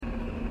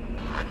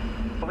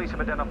Police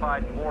have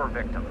identified more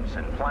victims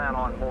and plan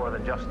on more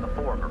than just the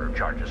 4 murder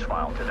charges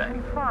filed today.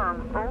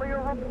 Confirm earlier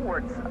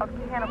reports of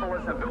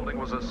cannibalism. The building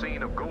was a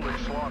scene of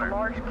ghoulish slaughter. A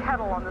large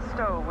kettle on the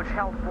stove which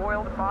held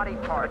boiled body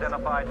parts.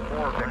 Identified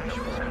more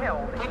victims and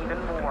killed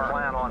even more.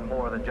 Plan on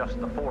more than just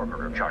the 4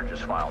 murder charges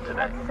filed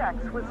today. Had sex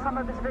with some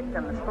of his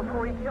victims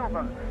before he killed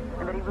them,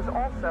 and that he was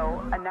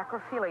also a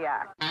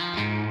necrophiliac.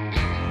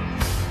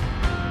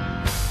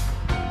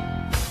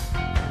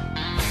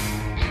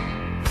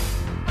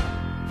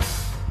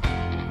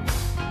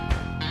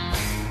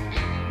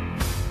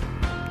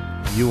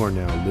 You are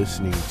now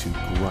listening to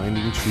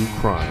Grinding True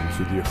Crimes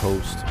with your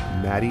host,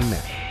 Maddie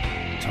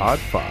Matt, Todd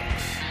Fox,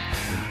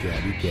 and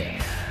Gabby Gab.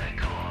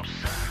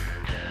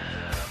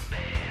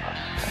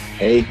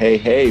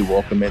 Hey,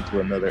 welcome into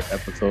another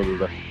episode of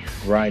the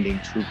Grinding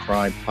True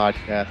Crime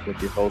podcast with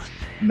your host,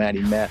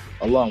 Maddie Matt,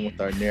 along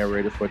with our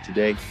narrator for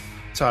today,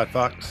 Todd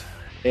Fox,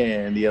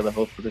 and the other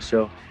host for the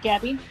show,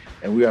 Gabby.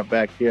 And we are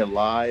back here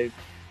live,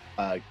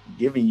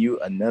 giving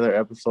you another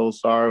episode.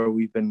 Sorry,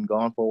 we've been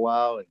gone for a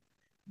while,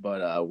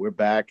 but we're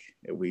back.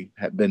 We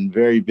have been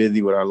very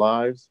busy with our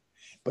lives,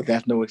 but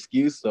that's no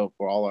excuse. So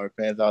for all our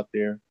fans out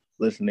there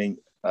listening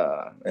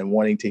and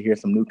wanting to hear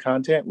some new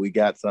content, we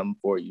got something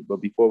for you.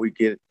 But before we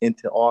get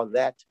into all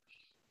that,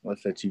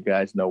 let's let you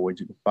guys know where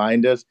you can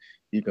find us.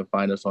 You can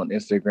find us on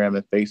Instagram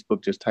and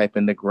Facebook. Just type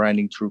in the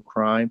Grinding True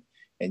Crime,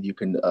 and you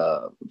can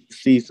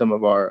see some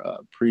of our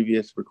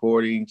previous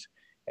recordings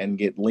and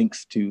get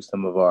links to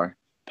some of our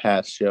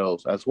past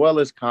shows, as well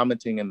as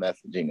commenting and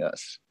messaging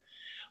us.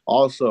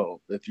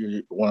 Also, if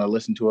you want to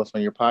listen to us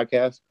on your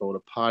podcast, go to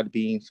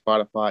Podbean,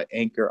 Spotify,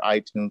 Anchor,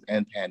 iTunes,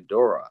 and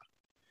Pandora.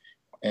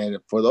 And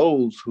for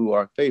those who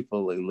are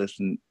faithfully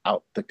listening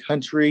out the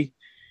country,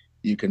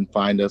 you can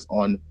find us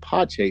on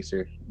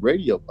Podchaser,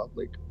 Radio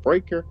Public,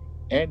 Breaker,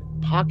 and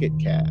Pocket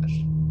Cast.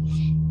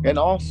 And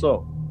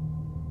also,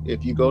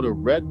 if you go to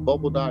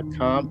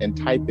redbubble.com and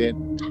type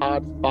in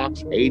Todd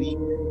Fox 80,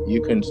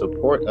 you can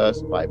support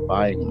us by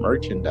buying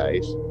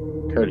merchandise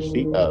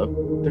courtesy of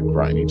the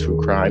Grinding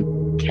True Crime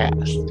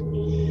cast.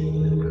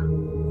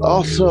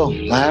 Also,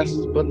 last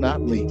but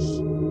not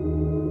least,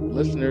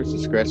 listeners'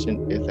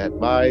 discretion is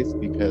advised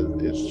because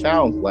it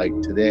sounds like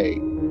today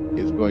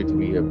is going to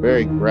be a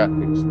very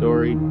graphic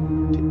story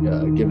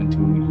given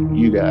to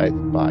you guys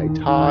by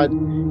Todd.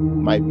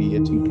 Might be a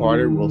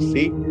two-parter, we'll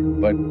see,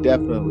 but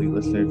definitely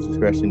listeners'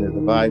 discretion is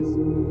advised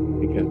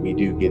because we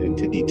do get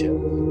into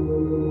details.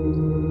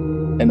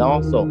 And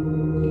also,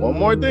 one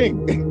more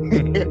thing,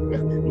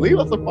 leave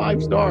us a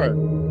 5-star.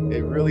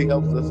 It really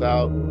helps us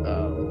out.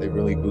 It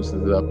really boosts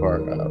up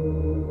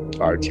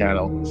our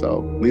channel. So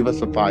leave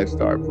us a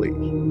 5-star, please.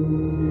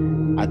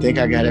 I think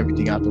I got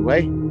everything out the way.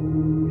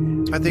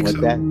 I think so.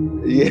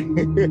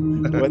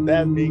 With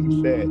that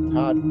being said,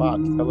 Todd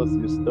Fox, tell us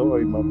your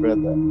story, my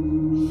brother.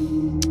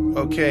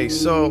 Okay,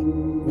 so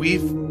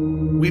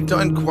we've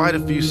done quite a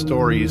few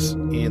stories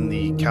in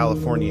the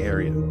California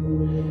area.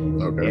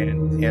 Okay.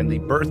 And the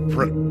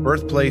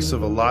birthplace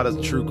of a lot of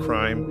true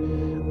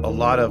crime, a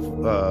lot of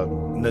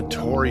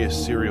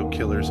notorious serial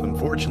killers,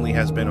 unfortunately,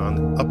 has been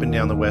on up and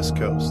down the West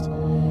Coast.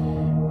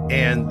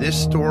 And this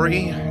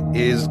story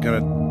is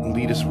going to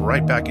lead us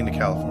right back into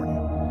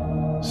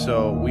California.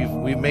 So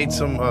we've made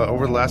some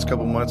over the last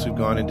couple months. We've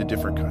gone into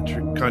different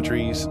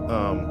countries.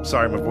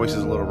 Sorry, my voice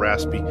is a little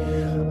raspy.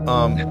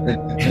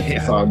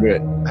 It's all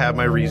good. I have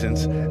my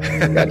reasons.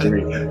 Got your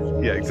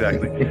reasons. Yeah,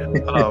 exactly.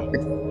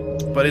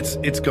 But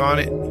it's gone.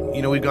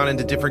 We've gone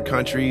into different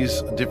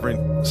countries,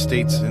 different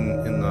states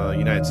in the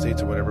United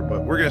States or whatever.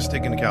 But we're gonna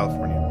stick into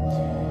California.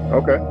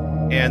 Okay.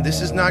 And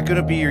this is not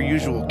gonna be your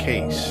usual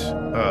case.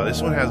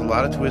 This one has a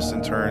lot of twists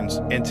and turns,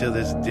 and to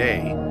this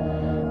day,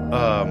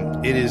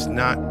 it is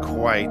not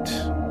quite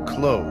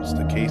closed.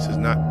 The case is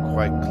not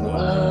quite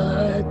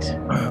closed.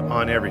 What?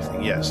 On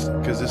everything, yes,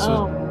 because this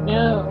Oh, was.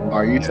 no.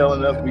 Are you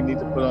telling us we need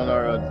to put on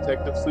our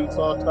detective suits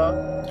on top?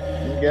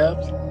 And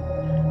Gabs?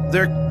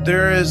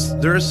 There is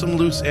some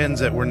loose ends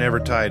that were never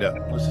tied up.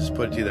 Let's just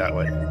put it to you that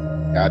way.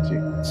 Got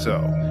you. So,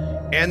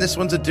 and this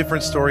one's a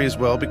different story as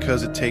well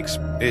because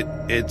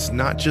it's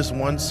not just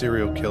one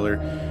serial killer.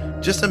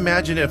 Just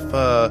imagine if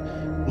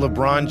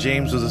LeBron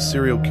James was a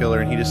serial killer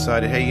and he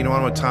decided, hey, you know,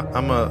 I'm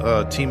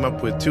gonna team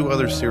up with 2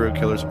 other serial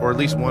killers, or at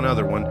least one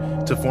other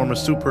one, to form a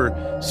super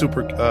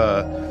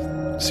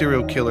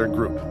serial killer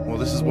group. Well,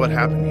 this is what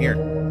happened here.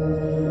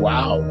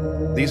 Wow.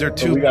 These are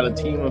 2. So we got a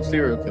team of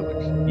serial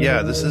killers.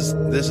 Yeah, this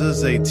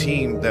is a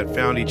team that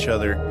found each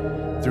other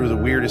through the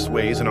weirdest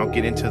ways, and I'll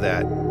get into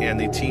that. And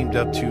they teamed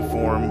up to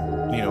form,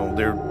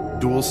 they're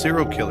dual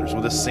serial killers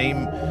with the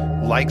same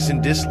likes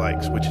and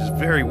dislikes, which is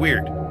very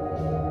weird.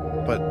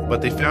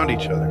 But they found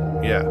each other.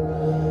 Yeah.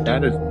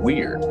 That is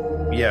weird.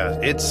 Yeah,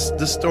 it's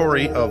the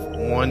story of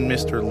one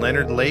Mr.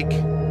 Leonard Lake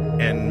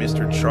and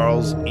Mr.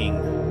 Charles Ng.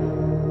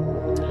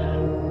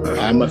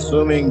 I'm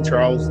assuming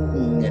Charles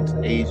Ng is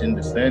Asian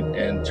descent,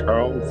 and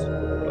Charles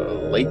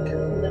Lake,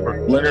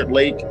 or Leonard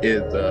Lake,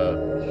 is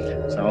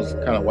sounds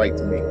kind of white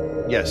to me.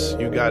 Yes,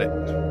 you got it.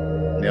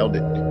 Nailed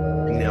it.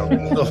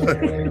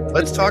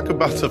 let's talk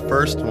about the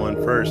first one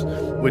first,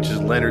 which is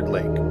Leonard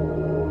Lake.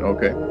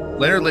 Okay.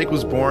 Leonard Lake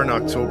was born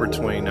October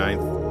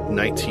 29th,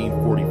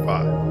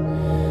 1945.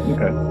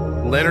 Okay.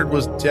 Leonard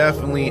was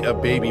definitely a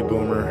baby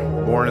boomer,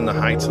 born in the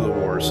heights of the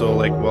war. So,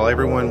 like, while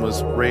everyone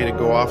was ready to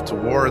go off to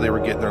war, they were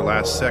getting their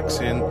last sex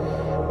in.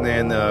 And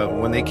then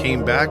when they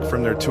came back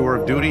from their tour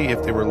of duty,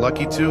 if they were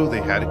lucky to,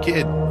 they had a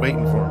kid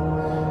waiting for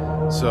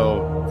them.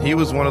 So he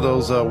was one of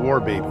those war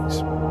babies.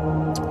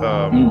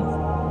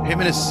 Him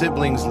and his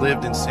siblings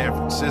lived in San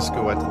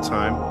Francisco at the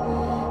time,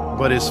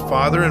 but his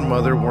father and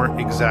mother weren't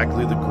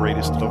exactly the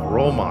greatest of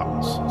role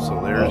models. So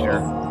there's your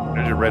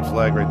red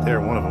flag right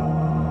there, one of them.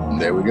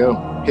 There we go.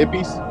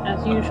 Hippies?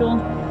 As usual.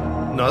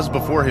 No, this is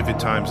before hippie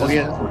times. Oh, This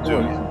yeah, is it's before, the too.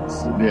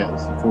 40s. Yeah,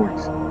 it's the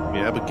 40s.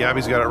 Yeah, but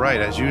Gabby's got it right.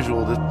 As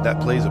usual, that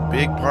plays a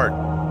big part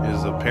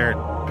is a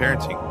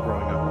parenting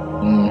growing up.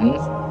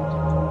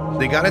 Mm-hmm.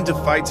 They got into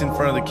fights in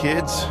front of the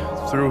kids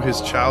through his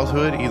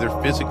childhood, either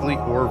physically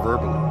or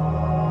verbally.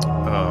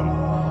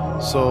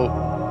 So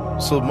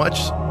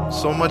much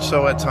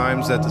so at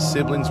times that the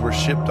siblings were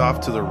shipped off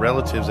to their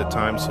relatives at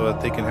times so that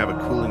they can have a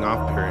cooling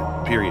off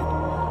period.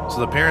 So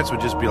the parents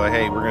would just be like,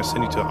 "Hey, we're going to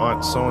send you to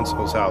Aunt so and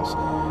so's house,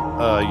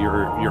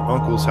 your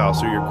uncle's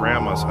house, or your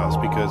grandma's house,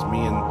 because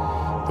me and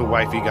the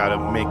wifey got to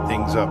make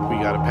things up. We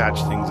got to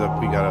patch things up.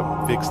 We got to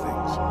fix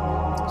things."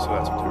 So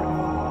that's what they were doing.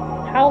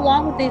 How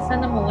long would they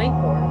send them away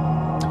for?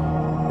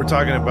 We're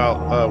talking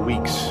about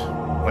weeks,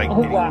 like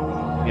Oh, wow.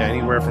 yeah,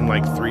 anywhere from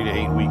like 3 to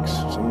 8 weeks.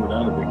 So Ooh,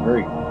 that would be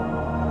great.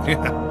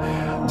 yeah,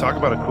 talk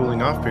about a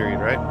cooling off period,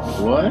 right?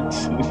 What?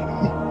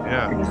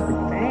 Yeah,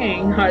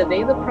 Dang, are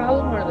they the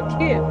problem or the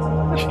kids?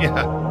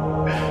 yeah.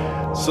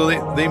 So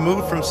they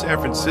moved from San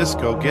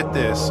Francisco. Get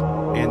this,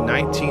 in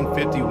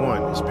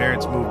 1951, his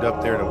parents moved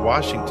up there to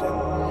Washington,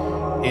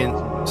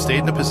 stayed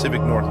in the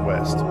Pacific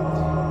Northwest,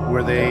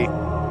 where they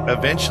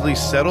eventually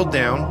settled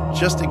down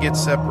just to get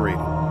separated.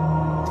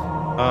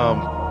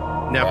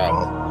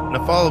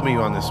 Now follow me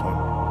on this one.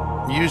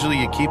 Usually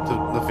you keep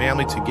the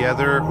family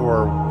together,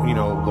 or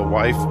the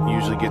wife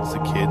usually gets the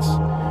kids,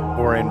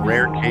 or in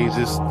rare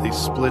cases they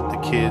split the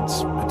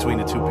kids between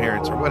the two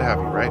parents or what have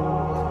you, right?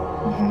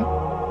 Mm-hmm.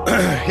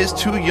 His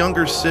two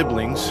younger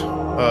siblings,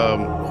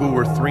 who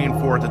were 3 and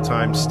 4 at the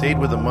time, stayed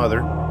with the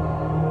mother,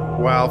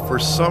 while for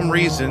some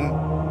reason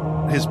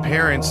his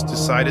parents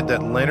decided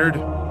that Leonard,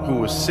 who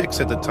was 6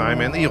 at the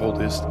time and the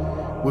oldest,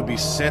 would be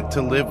sent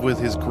to live with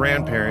his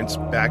grandparents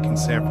back in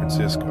San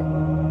Francisco.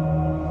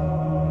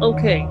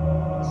 Okay,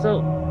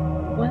 so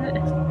what?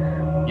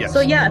 Yes.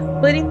 So yeah,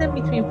 splitting them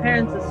between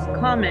parents is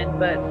common,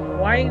 but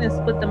why are you gonna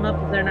split them up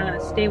if they're not gonna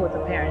stay with the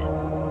parent?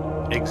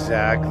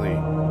 Exactly.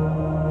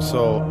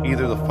 So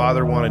either the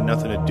father wanted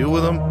nothing to do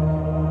with him,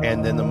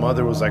 and then the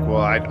mother was like,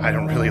 "Well, I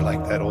don't really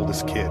like that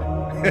oldest kid."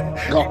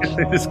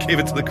 They just gave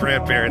it to the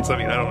grandparents. I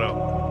mean, I don't know.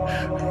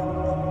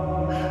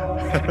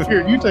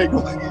 Here, you take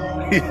them.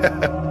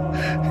 Yeah.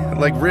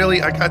 Like,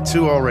 really? I got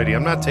 2 already.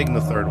 I'm not taking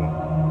the 3rd one.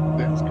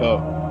 Let's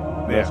go.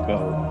 Let's Yeah. go.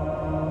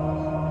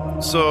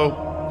 So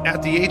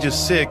at the age of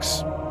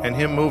 6 and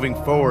him moving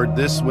forward,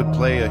 this would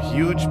play a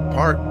huge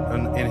part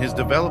in his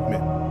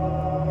development.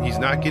 He's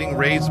not getting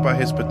raised by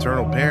his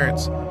paternal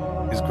parents.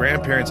 His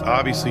grandparents,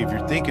 obviously, if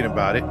you're thinking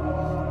about it,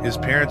 his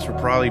parents were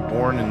probably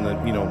born in the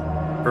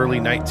early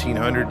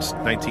 1900s,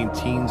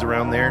 19-teens,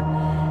 around there.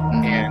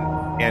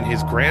 Mm-hmm. And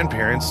his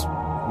grandparents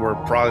were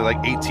probably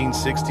like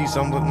 1860,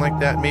 something like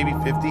that, maybe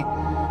 50.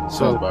 Sounds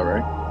So about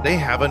right. they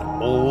have an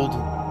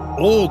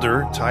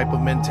older type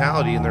of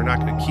mentality, and they're not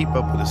going to keep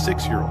up with a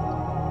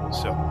 6-year-old.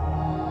 So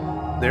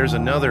there's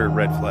another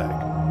red flag.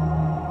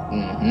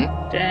 Mm-hmm.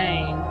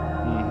 Dang.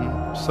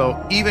 So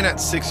even at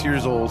 6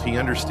 years old, he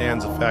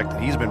understands the fact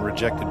that he's been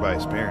rejected by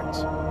his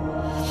parents.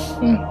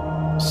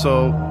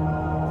 So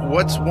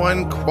what's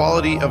one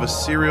quality of a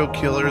serial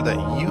killer that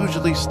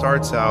usually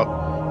starts out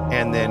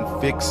and then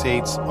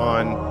fixates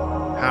on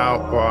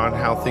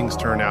how things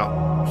turn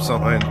out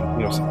sometime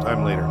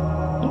later?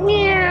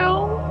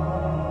 Meow.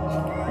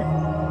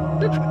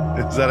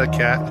 Is that a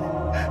cat?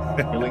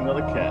 Killing of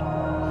the cat.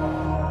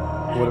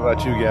 What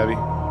about you, Gabby?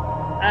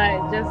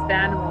 Just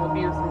animal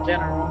abuse in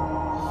general.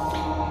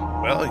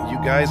 Well, you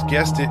guys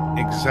guessed it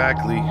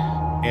exactly.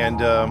 And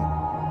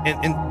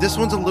this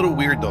one's a little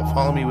weird, though.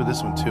 Follow me with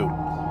this one, too.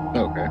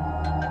 Okay.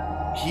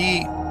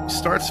 He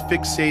starts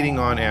fixating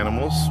on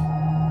animals,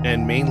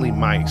 and mainly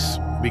mice,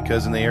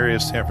 because in the area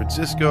of San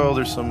Francisco,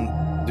 there's some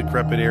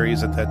decrepit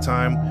areas at that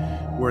time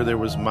where there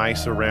was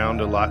mice around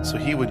a lot. So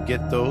he would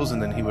get those,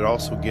 and then he would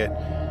also get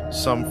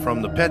some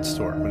from the pet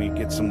store when he'd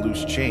get some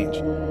loose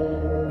change.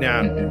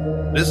 Now,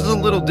 this is a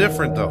little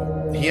different, though.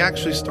 He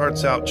actually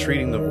starts out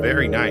treating them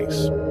very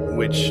nice,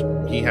 which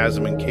he has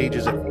them in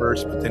cages at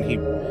first, but then he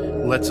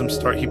lets them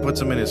start. He puts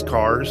them in his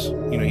cars.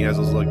 He has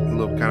those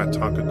little kind of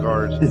Tonka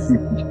cars,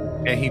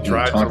 and he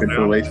drives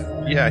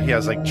around. Yeah, he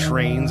has like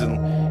trains, and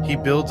he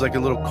builds like a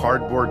little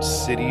cardboard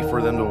city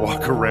for them to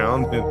walk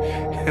around,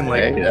 and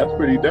like, hey, that's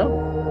pretty dope.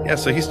 Yeah,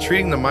 so he's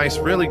treating the mice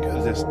really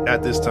good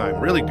at this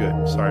time. Really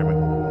good. Sorry, my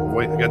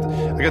voice. I got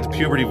the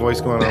puberty voice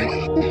going on.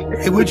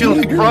 Hey, would you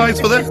like fries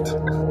with that?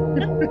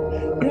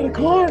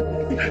 car.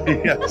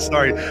 Yeah,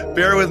 sorry.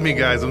 Bear with me,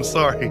 guys. I'm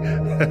sorry.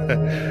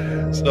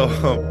 So,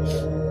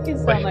 You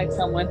sound like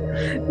someone.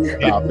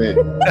 Stop it.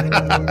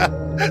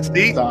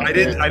 see, Stop I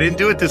didn't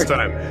do it this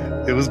time.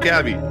 It was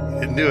Gabby.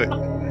 Didn't do it.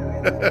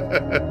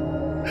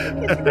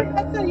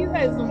 That's how you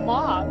guys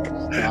mock.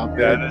 Stop Yeah, it.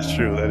 that is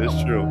true. That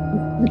is true.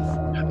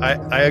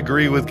 I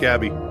agree with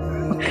Gabby.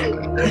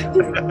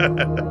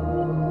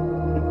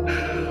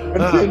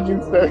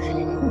 Continue, sir.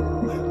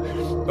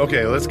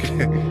 Okay, let's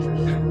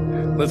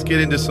get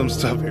into some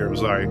stuff here. I'm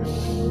sorry.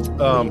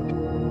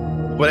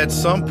 But at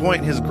some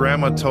point, his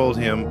grandma told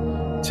him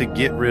to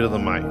get rid of the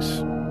mice.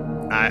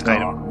 I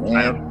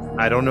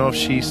don't know if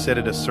she said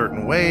it a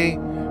certain way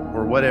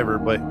or whatever,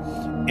 but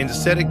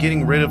instead of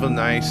getting rid of the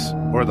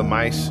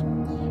mice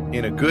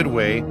in a good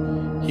way,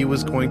 he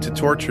was going to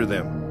torture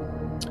them.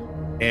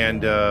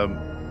 And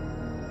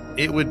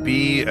it would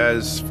be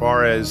as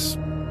far as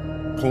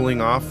ripping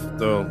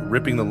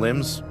the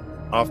limbs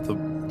off the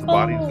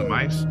body of the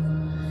mice.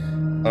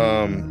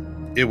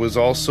 It was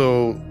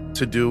also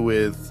to do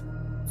with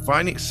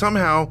finding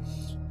somehow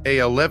a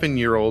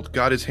 11-year-old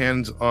got his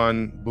hands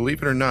on,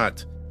 believe it or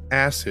not,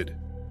 acid.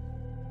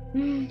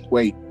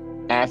 Wait,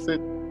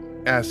 acid?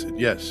 Acid,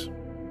 yes.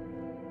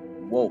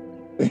 Whoa.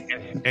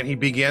 And he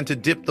began to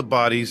dip the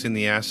bodies in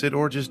the acid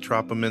or just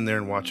drop them in there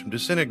and watch them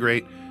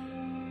disintegrate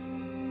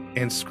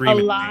and scream.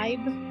 Alive.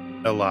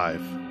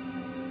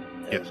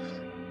 Yes.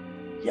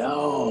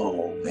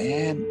 Yo,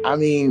 man. I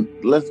mean,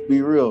 let's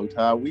be real,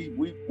 Ty. We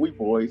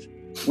boys,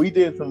 we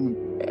did some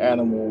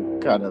animal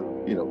kind of,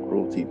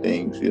 cruelty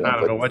things. I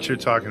don't know what you're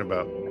talking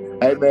about.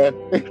 Hey, man.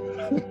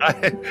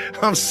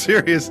 I'm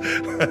serious.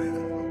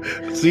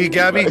 See,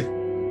 Gabby?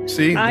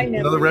 See? I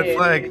never Another red did.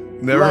 flag.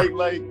 Never.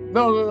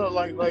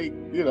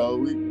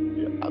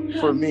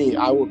 For me,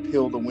 I would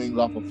peel the wings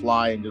off a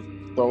fly and just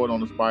throw it on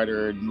the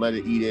spider and let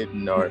it eat it,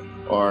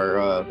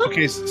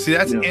 Okay, see,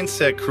 that's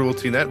insect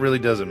cruelty, and that really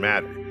doesn't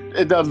matter.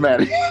 it doesn't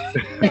matter.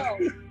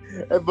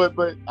 No. but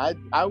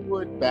I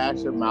would bash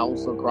a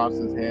mouse across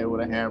his head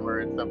with a hammer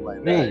and stuff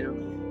like that.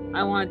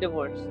 I want a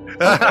divorce.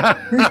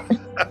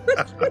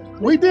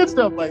 We did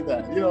stuff like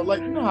that. You know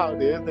how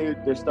it is.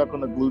 They're stuck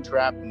on a glue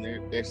trap and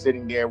they're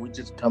sitting there. We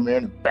just come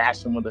in and bash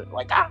them with it,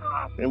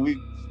 and we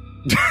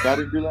got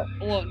to do that.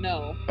 Well,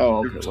 no.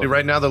 Oh, okay. See,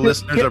 right now the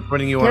listeners are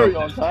putting you on Carry a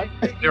on, list. Ty.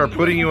 They are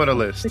putting you on a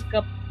list. Pick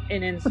up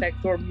an insect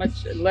or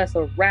much less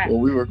a rat. Well,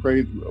 we were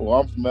crazy.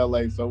 Well, I'm from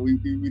LA, so we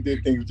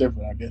did things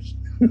different, I guess.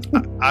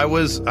 I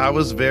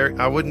was very,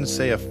 I wouldn't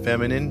say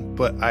feminine,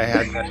 but I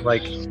had that,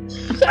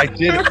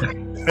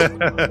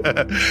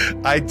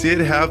 I did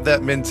have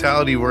that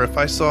mentality where if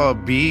I saw a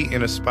bee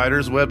in a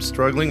spider's web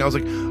struggling, I was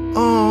like,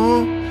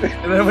 oh,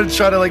 and I would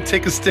try to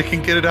take a stick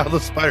and get it out of the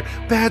spider.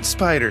 Bad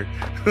spider.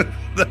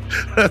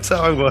 That's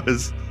how I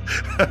was.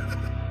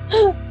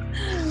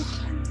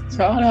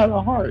 Todd had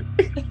a heart.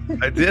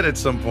 I did at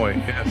some point.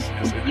 Yes,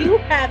 I did. You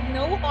have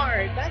no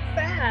heart. That's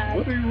sad.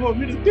 What do you want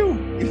me to do?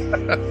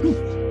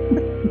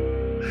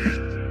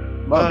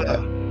 My bad.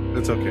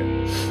 It's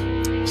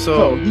okay.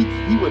 So he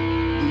would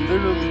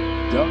literally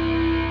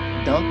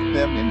dunk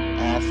them in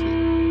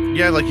acid.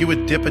 Yeah, you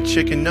would dip a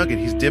chicken nugget.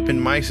 He's dipping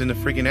mice in the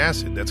freaking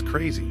acid. That's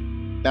crazy.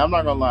 Now, I'm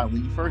not gonna lie.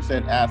 When you first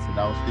said acid,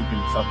 I was thinking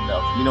of something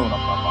else. You know what I'm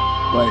talking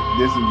about. But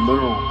this is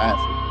literal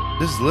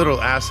acid. This is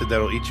literal acid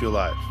that'll eat you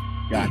alive.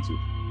 Got you.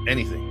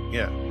 Anything,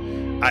 yeah.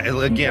 I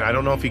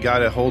don't know if he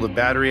got a hold of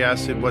battery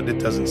acid. What it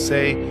doesn't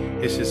say.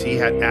 It's just he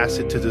had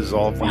acid to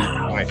dissolve the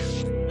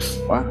mice.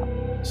 Wow.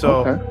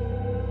 So, Okay.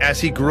 as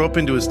he grew up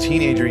into his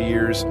teenager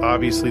years,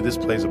 obviously this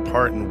plays a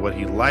part in what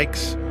he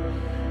likes.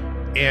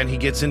 And he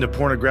gets into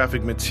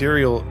pornographic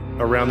material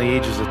around the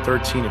ages of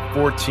 13 and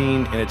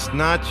 14. And it's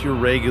not your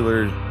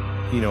regular,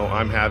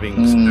 I'm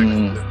having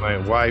sex with my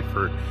wife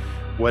or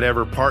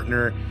whatever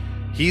partner.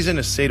 He's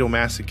into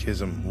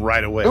sadomasochism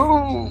right away.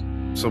 Ooh.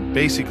 So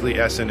basically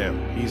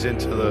S&M. He's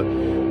into the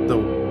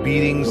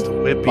beatings, the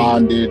whipping.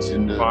 Bondage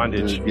and the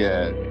Bondage.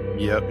 yeah.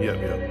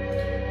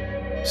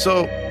 Yep.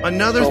 So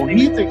another So thing.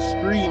 he's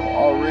extreme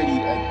already.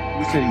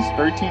 You said he's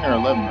 13 or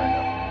 11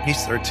 right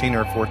He's 13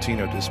 or 14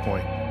 at this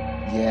point. now.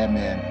 Yeah,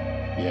 man.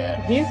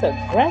 Yeah. He's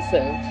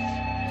aggressive.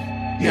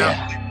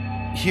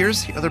 Now,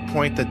 here's the other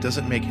point that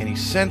doesn't make any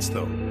sense,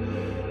 though.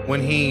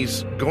 When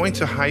he's going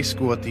to high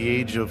school at the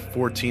age of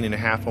 14 and a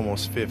half,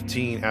 almost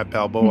 15, at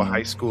Balboa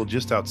High School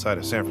just outside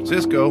of San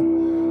Francisco,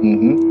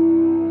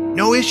 Mm-hmm.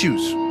 no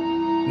issues.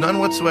 None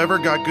whatsoever.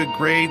 Got good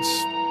grades.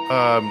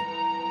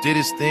 Did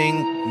his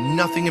thing.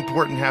 Nothing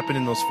important happened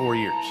in those 4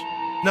 years.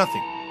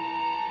 Nothing.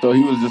 So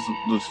he was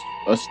just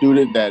a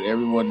student that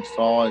everyone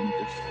saw and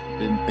just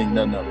didn't think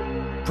nothing of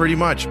it. Pretty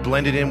much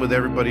blended in with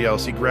everybody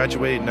else. He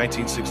graduated in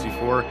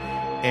 1964,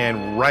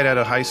 and right out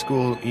of high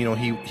school,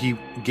 he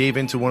gave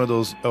into one of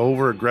those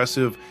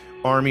over-aggressive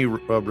Army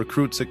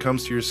recruits that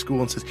comes to your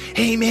school and says,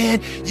 hey man,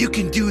 you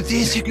can do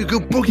this, you can go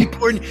boogie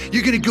boarding,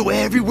 you're gonna go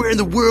everywhere in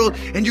the world,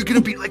 and you're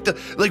gonna be like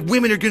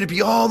women are gonna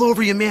be all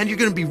over you, man, you're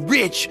gonna be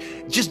rich,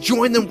 just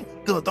join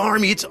the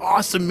Army, it's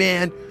awesome,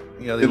 man.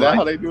 Is that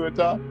how they do it,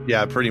 Tom?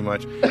 Yeah, pretty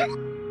much.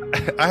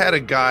 I had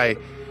a guy,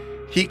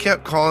 He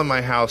kept calling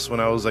my house when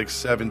I was like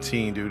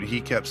 17, dude.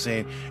 He kept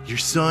saying, "Your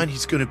son,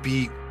 he's gonna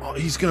be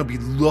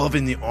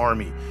loving the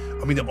army.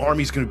 I mean, the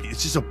army's gonna be.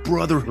 It's just a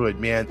brotherhood,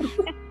 man.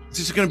 It's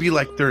just gonna be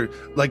like their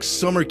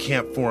summer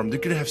camp for him. They're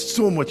gonna have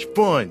so much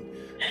fun."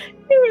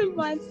 It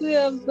reminds me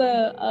of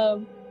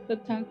the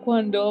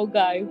Taekwondo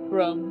guy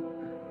from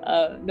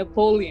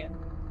Napoleon.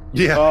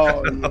 Yeah.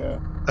 Oh yeah.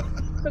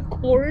 The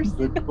course.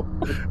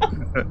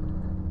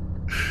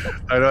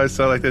 I know I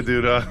sound like that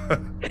dude.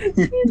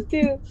 You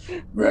do.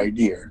 Right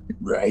here.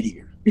 Right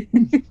here.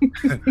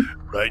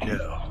 Right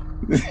now.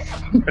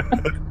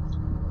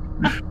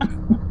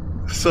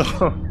 So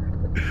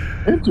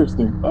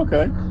Interesting.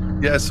 Okay.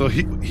 yeah, so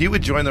he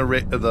would join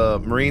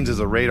the Marines as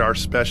a radar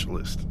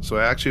specialist. So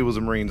actually, it was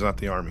the Marines, not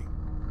the Army.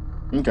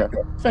 Okay.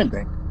 Same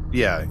thing.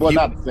 Yeah. Well,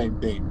 not the same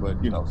thing, but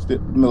still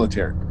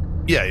military.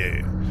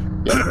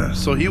 Yeah.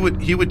 So he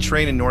would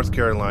train in North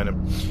Carolina,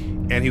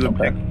 and he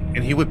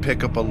would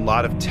pick up a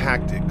lot of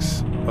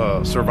tactics,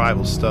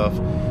 survival stuff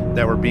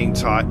that were being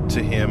taught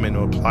to him, and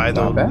apply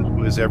those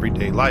to his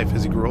everyday life.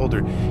 As he grew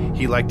older,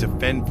 he liked to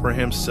fend for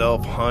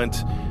himself,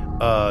 hunt,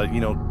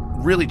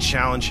 really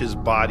challenge his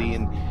body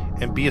and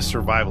be a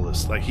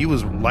survivalist. Like, he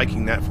was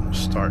liking that from the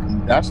start.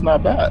 That's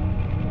not bad.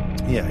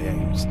 Yeah,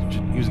 he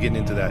was getting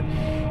into that.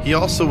 He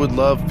also would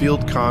love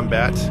field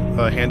combat,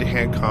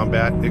 hand-to-hand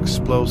combat,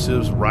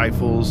 explosives,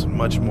 rifles, and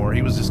much more.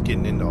 He was just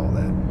getting into all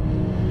that.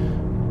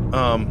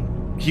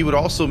 He would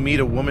also meet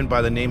a woman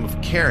by the name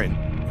of Karen,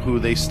 who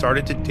they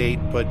started to date,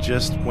 but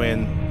just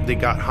when they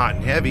got hot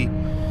and heavy,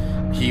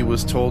 he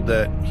was told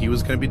that he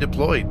was going to be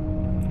deployed.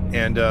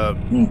 And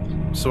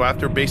so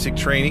after basic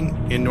training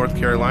in North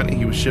Carolina,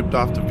 he was shipped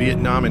off to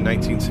Vietnam in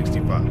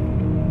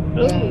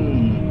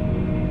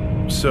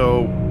 1965.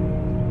 So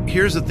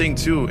here's the thing,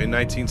 too. In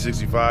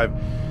 1965,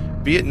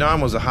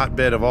 Vietnam was a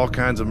hotbed of all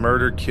kinds of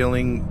murder,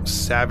 killing,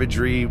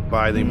 savagery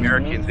by the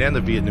Americans and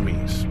the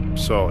Vietnamese.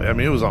 So, I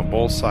mean, it was on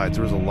both sides.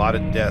 There was a lot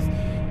of death,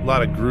 a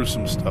lot of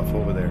gruesome stuff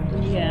over there.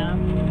 Yeah.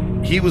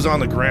 He was on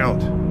the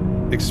ground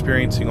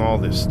experiencing all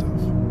this stuff.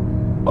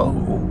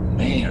 Oh,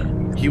 man.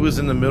 He was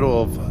in the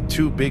middle of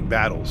 2 big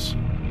battles,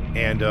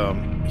 and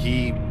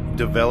he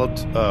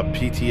developed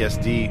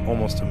PTSD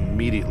almost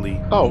immediately.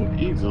 Oh,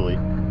 easily.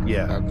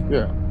 Yeah.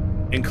 Yeah.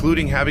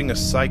 Including having a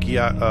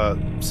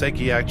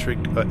psychiatric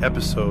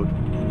episode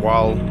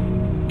while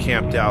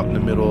camped out in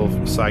the middle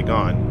of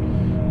Saigon,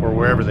 or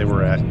wherever they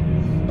were at,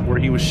 where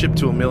he was shipped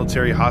to a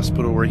military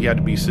hospital where he had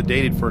to be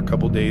sedated for a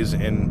couple days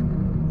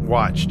and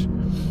watched.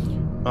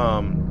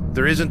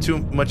 There isn't too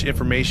much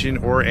information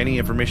or any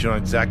information on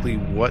exactly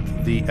what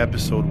the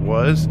episode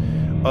was,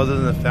 other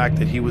than the fact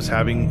that he was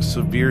having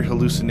severe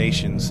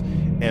hallucinations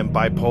and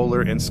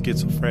bipolar and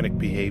schizophrenic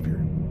behavior.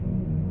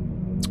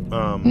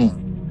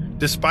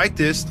 Despite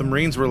this, the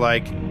Marines were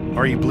like,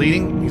 "Are you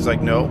bleeding?" He's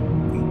like, "No."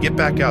 "Get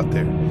back out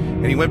there."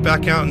 And he went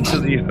back out into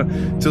the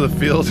to the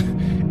field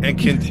and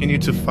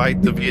continued to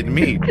fight the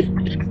Vietnamese.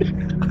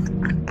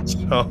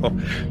 So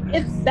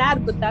It's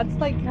sad, but that's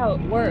like how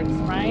it works,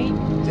 right?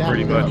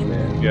 pretty much,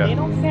 man. They yeah.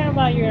 don't care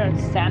about your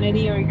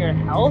sanity or your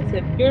health.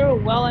 If you're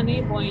well and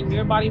able and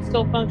your body's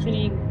still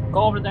functioning,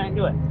 go over there and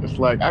do it. It's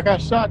like, I got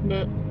shot in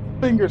the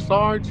finger,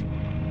 Sarge.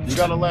 You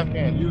got a left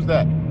hand. Use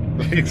that.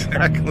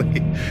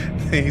 Exactly.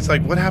 He's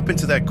like, "What happened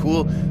to that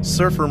cool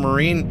surfer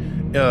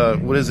Marine?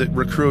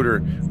 Recruiter?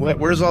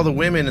 Where's all the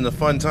women and the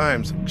fun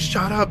times?"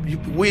 "Shut up! You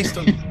waste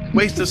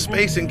of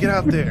space and get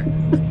out there."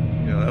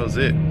 That was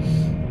it.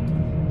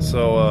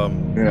 So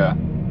Yeah.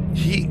 and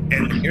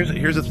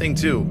here's the thing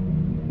too.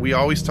 We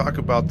always talk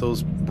about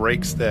those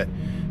breaks that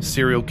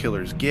serial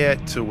killers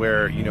get, to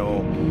where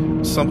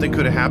something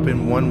could have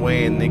happened one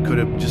way and they could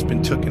have just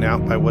been taken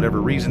out by whatever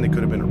reason. They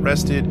could have been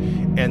arrested,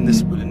 and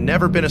this would have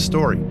never been a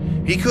story.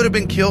 He could have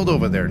been killed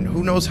over there, and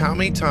who knows how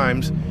many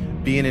times,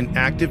 being in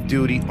active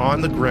duty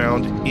on the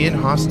ground in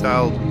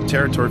hostile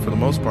territory for the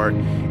most part,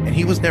 and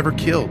he was never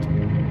killed.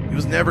 He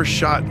was never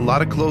shot. A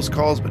lot of close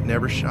calls, but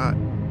never shot.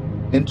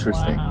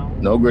 Interesting. Wow.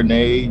 No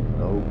grenade.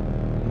 No.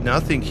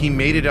 Nothing. He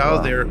made it out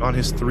of there on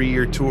his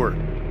 3-year tour.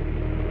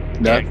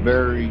 That's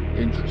very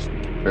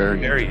interesting.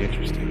 Very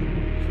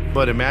interesting.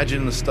 But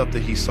imagine the stuff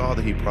that he saw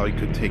that he probably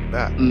could take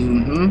back.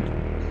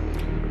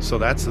 Mm-hmm. So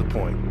that's the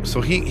point.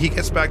 So he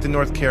gets back to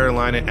North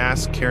Carolina,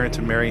 asks Karen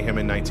to marry him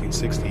in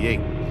 1968.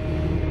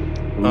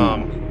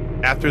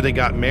 After they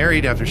got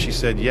married, after she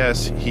said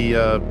yes, he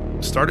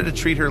started to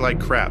treat her like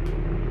crap,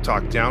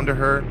 talk down to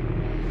her,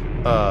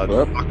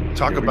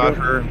 talk about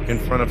her in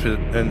front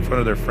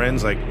of their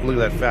friends, like, "Look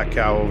at that fat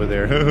cow over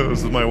there.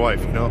 This is my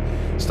wife,"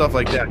 stuff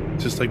like that.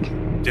 Just like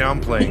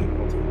downplaying.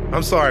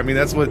 I'm sorry. I mean,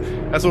 that's what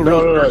No,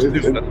 real you persons do.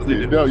 didn't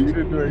do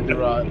anything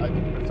wrong.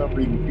 For some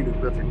reason, Peter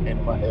Griffin came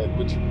to my head,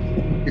 which.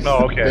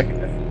 Oh, okay.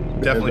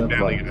 Definitely That's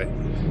Family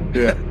fine.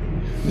 Guy.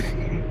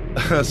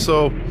 Yeah.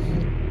 So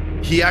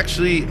he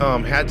actually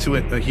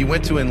he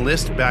went to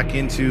enlist back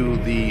into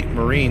the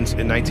Marines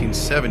in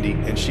 1970,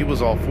 and she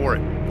was all for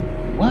it.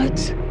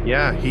 What?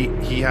 Yeah,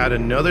 he had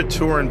another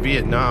tour in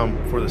Vietnam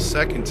for the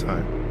second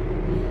time,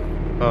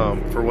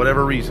 for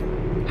whatever reason.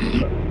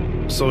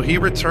 So he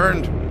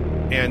returned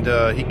and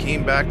he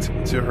came back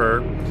to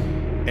her.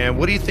 And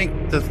what do you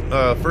think the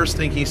first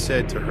thing he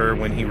said to her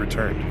when he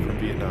returned from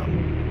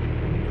Vietnam?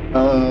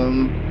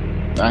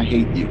 I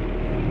hate you.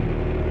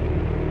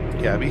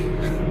 Gabby?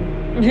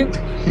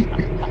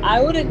 I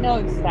wouldn't know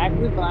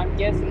exactly, but I'm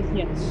guessing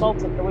he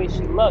insulted the way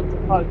she looked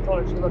and probably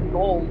told her she looked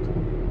old.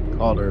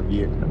 Called her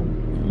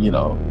Vietnam. You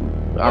know,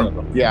 I don't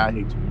know. Yeah, I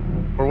hate you.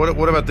 Or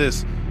what about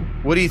this?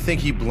 What do you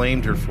think he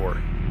blamed her for?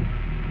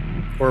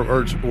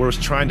 Or was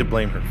trying to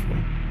blame her for?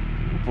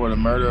 For the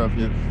murder of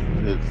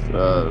his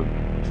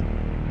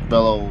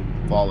fellow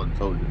fallen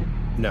soldier.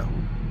 No.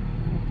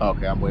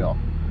 Okay, I'm way off.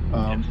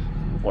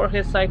 For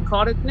his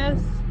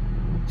psychoticness?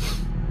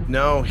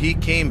 No, he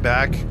came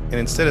back, and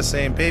instead of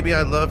saying, baby,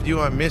 I loved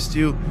you, I missed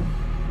you,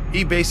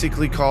 he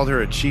basically called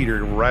her a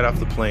cheater right off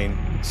the plane,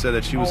 said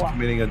that she was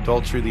committing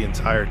adultery the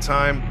entire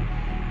time,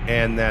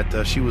 and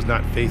that she was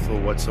not faithful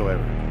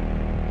whatsoever.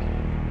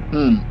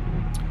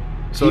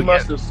 So he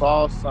must have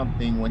saw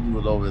something when he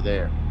was over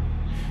there.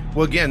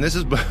 Well, again, this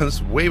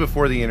is way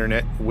before the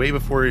internet, way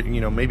before,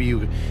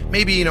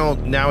 maybe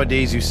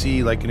nowadays you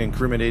see like an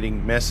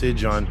incriminating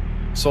message on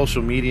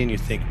social media and you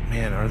think,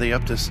 man, are they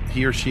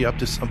he or she up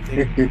to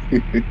something?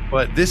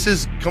 But this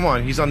is, come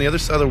on, he's on the other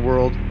side of the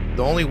world.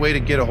 The only way to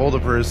get a hold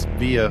of her is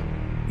via,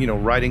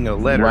 writing a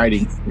letter.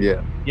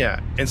 Yeah.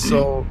 And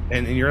so,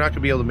 and you're not going to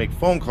be able to make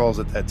phone calls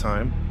at that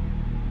time.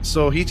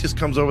 So he just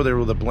comes over there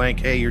with a blank,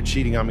 hey, you're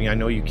cheating on me. I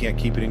know you can't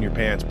keep it in your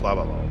pants, blah,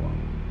 blah, blah, blah.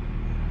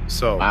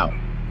 So, wow.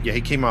 Yeah,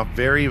 he came off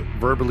very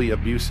verbally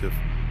abusive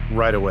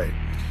right away.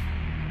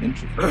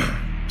 Interesting.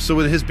 So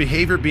with his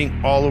behavior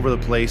being all over the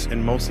place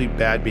and mostly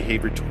bad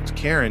behavior towards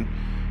Karen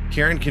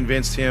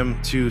convinced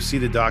him to see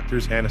the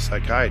doctors and a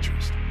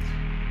psychiatrist.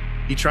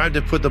 He tried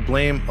to put the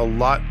blame a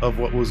lot of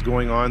what was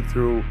going on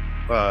through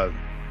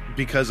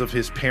because of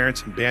his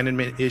parents'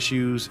 abandonment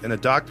issues, and the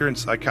doctor and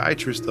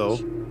psychiatrist, though,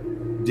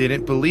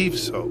 didn't believe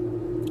so.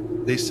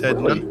 They said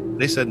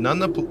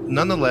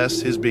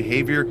nonetheless, his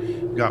behavior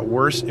got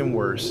worse and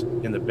worse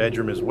in the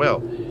bedroom as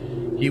well.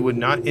 He would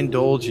not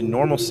indulge in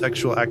normal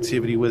sexual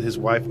activity with his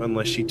wife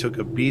unless she took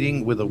a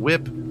beating with a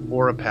whip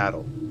or a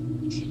paddle.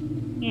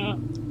 Yeah.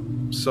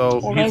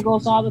 So there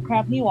goes all the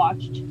crap he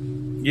watched.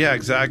 Yeah,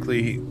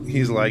 exactly.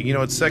 He's like,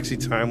 it's sexy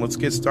time. Let's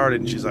get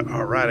started. And she's like,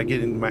 all right, I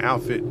get into my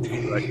outfit.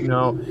 He's like,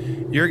 no,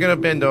 you're going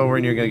to bend over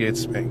and you're going to get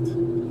spanked.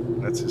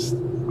 That's just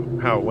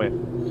how it went.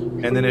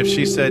 And then if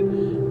she's like,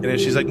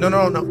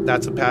 no,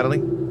 that's a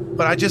paddling.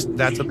 But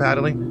that's a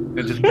paddling.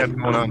 It just kept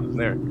going on from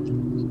there.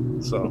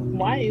 So.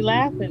 Why are you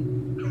laughing?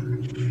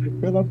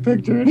 Because I'm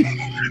picturing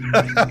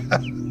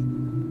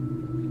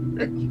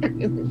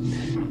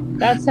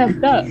That's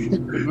effed up.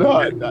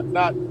 No,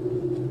 not.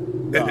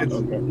 Okay.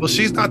 Well,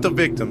 she's not the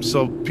victim.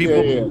 So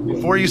people,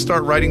 before you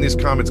start writing these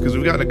comments, because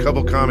we've gotten a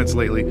couple comments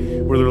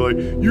lately where they're like,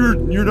 you're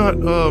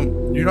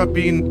not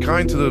being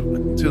kind to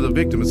the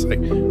victim. It's like,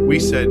 we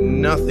said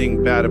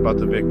nothing bad about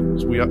the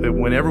victims.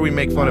 Whenever we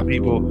make fun of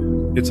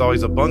people, it's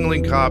always the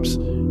bungling cops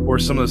or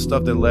some of the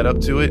stuff that led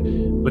up to it.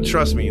 But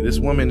trust me, this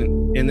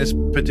woman in this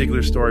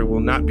particular story will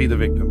not be the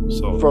victim.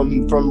 So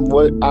from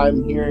what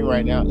I'm hearing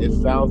right now, it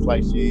sounds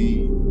like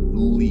she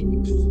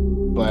leaves,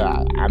 but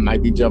I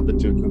might be jumping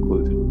to a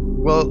conclusion.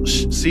 Well,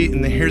 see,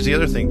 and here's the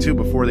other thing too.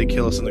 Before they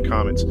kill us in the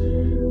comments,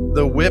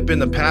 the whip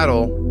and the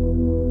paddle.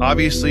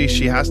 Obviously,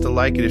 she has to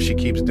like it if she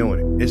keeps doing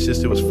it. It's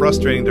just it was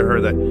frustrating to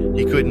her that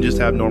he couldn't just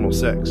have normal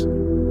sex.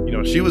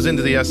 She was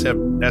into the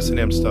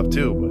S&M stuff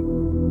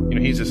too,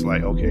 but he's just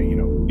like, okay,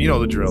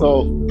 the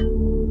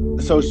drill.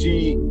 So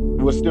she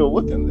was still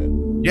with him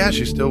then? Yeah,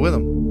 she's still with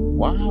him.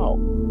 Wow.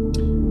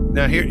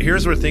 Now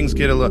here's where things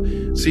get a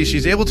little. See,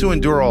 she's able to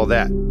endure all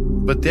that,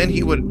 but then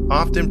he would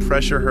often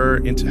pressure her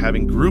into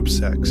having group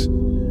sex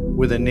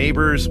with the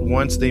neighbors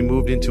once they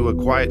moved into a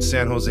quiet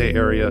San Jose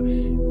area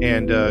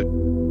and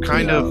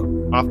kind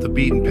of off the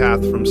beaten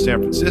path from San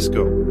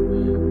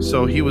Francisco.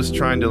 So he was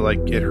trying to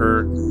get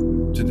her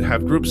to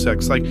have group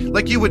sex,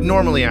 like you would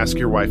normally ask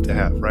your wife to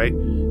have, right?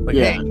 Like,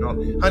 hey,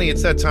 honey,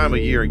 it's that time of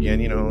year again.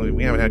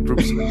 We haven't had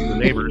group sex with the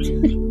neighbors.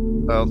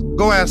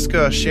 Go ask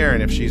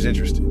Sharon if she's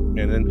interested,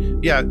 and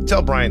then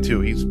tell Brian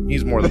too.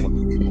 He's more than one.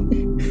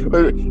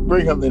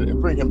 Bring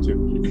him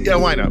too. Yeah,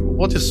 why not?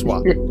 We'll just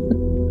swap,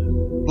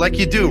 like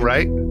you do,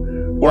 right?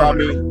 Well, I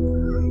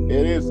mean,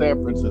 it is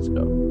San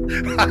Francisco.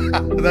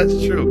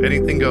 That's true.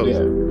 Anything goes.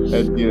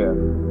 Yeah.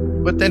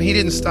 But then he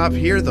didn't stop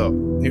here,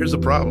 though. Here's the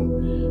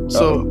problem.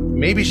 So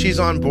maybe she's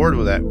on board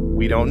with that.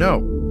 We don't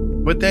know.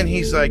 But then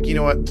he's like, you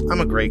know what?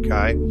 I'm a great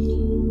guy.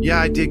 Yeah,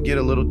 I did get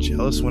a little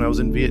jealous when I was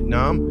in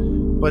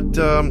Vietnam, but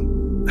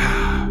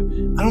I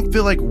don't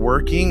feel like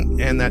working,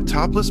 and that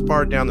topless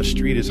bar down the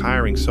street is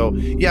hiring. So,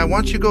 why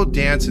don't you go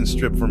dance and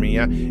strip for me,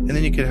 and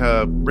then you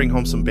could bring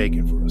home some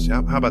bacon for us.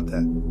 How about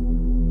that?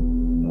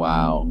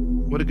 Wow.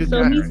 What a good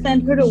guy. So he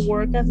sent her to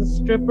work as a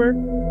stripper?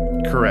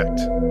 Correct.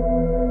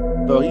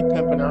 So he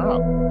pimping her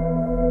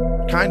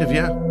out? Kind of,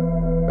 yeah.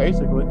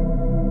 Basically.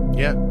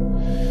 Yeah.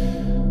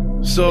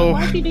 So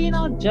why is he being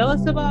all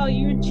jealous about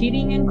you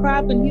cheating and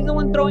crap, and he's the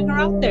one throwing her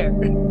out there?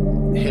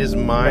 His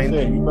mind.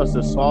 He must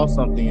have saw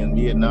something in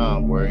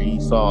Vietnam where he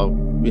saw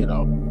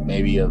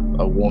maybe a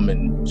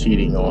woman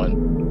cheating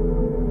on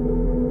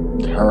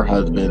her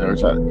husband or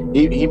something.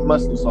 He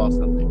must have saw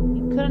something.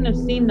 He couldn't have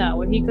seen that.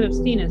 What he could have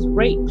seen is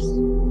rapes.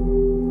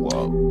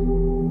 Well,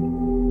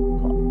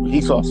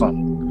 he saw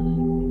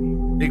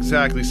something.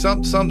 Exactly.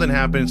 Something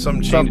happened.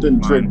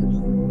 Something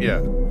triggered.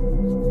 Yeah.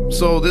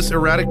 So this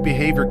erratic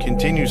behavior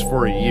continues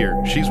for a year.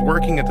 She's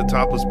working at the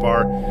topless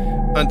bar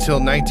until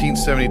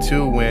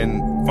 1972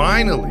 when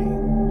finally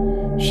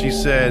she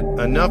said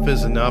enough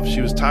is enough. She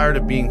was tired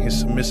of being his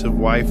submissive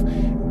wife,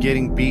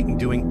 getting beaten,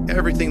 doing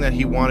everything that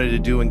he wanted to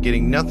do and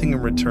getting nothing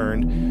in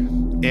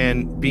return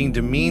and being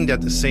demeaned at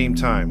the same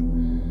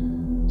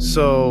time.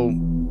 So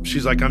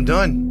she's like, I'm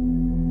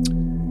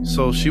done.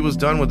 So she was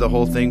done with the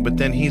whole thing, but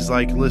then he's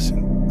like,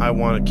 listen, I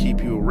want to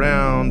keep you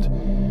around.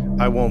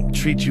 I won't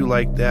treat you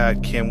like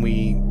that. Can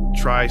we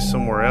try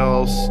somewhere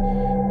else?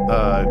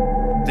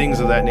 Things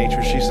of that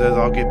nature. She says,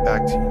 I'll get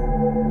back to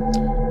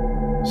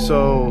you.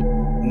 So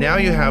now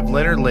you have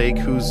Leonard Lake,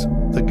 who's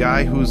the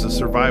guy who's a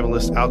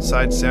survivalist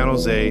outside San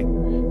Jose,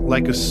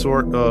 like a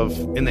sort of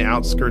in the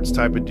outskirts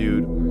type of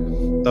dude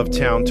of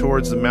town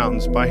towards the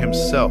mountains by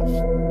himself,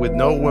 with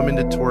no women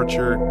to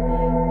torture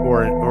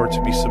or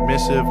to be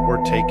submissive or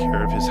take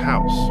care of his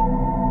house.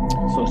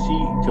 So she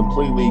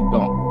completely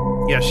gone.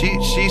 Yeah,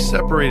 she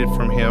separated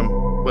from him,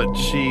 but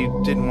she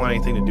didn't want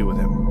anything to do with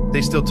him.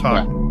 They still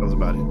talk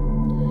about it.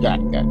 Got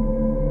it.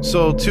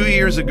 So 2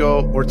 years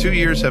ago, or 2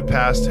 years have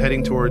passed,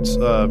 heading towards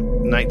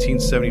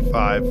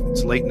 1975.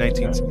 It's late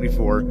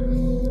 1974.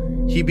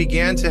 He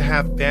began to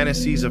have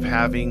fantasies of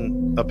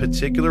having a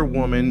particular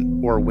woman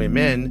or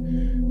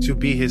women to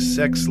be his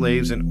sex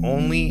slaves, and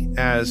only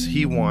as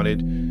he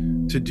wanted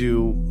to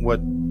do what,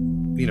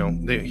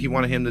 he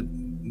wanted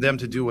them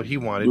to do what he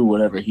wanted. Do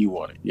whatever he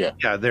wanted. Yeah.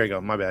 Yeah, there you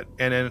go. My bad.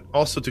 And then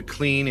also to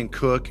clean and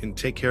cook and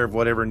take care of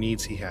whatever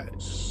needs he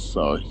had.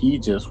 So he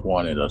just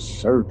wanted a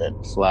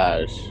servant /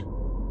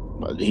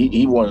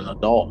 he wanted a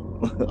doll,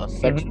 a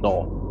sex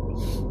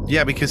doll.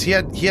 Yeah, because he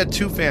had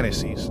two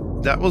fantasies.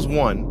 That was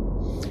one.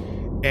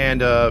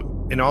 And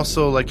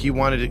also like he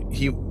wanted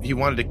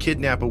to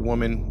kidnap a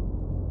woman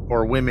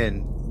or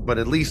women, but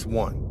at least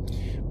one.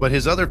 But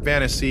his other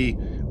fantasy,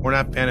 or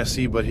not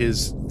fantasy, but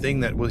his thing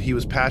that he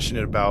was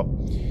passionate about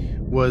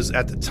was,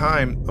 at the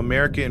time,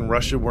 America and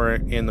Russia were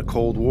in the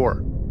Cold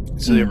War.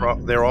 So they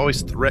were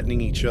always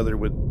threatening each other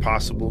with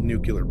possible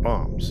nuclear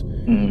bombs.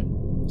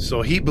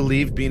 So he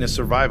believed, being a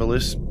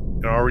survivalist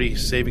and already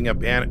saving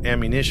up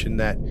ammunition,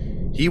 that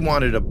he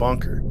wanted a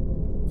bunker.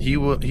 He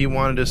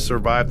wanted to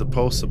survive the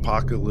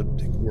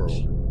post-apocalyptic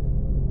world.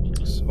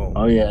 So.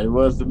 Oh yeah, it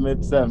was the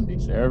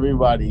mid-70s.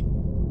 Everybody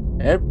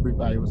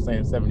was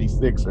saying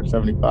 76 or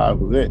 75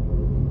 was it.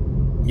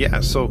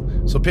 Yeah, so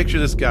picture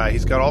this guy.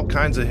 He's got all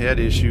kinds of head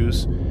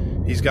issues.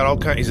 He's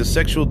a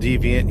sexual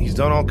deviant. He's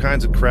done all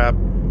kinds of crap,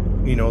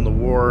 in the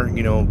war,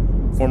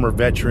 former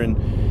veteran.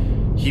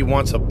 He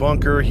wants a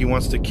bunker. He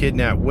wants to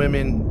kidnap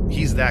women.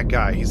 He's that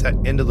guy. He's that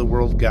end of the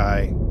world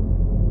guy.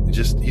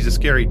 He's a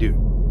scary dude.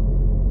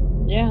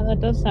 Yeah, that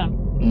does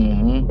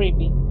sound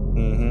creepy.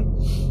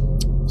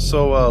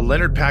 So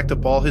Leonard packed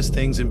up all his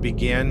things and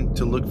began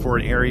to look for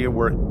an area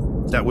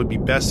that would be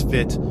best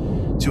fit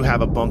to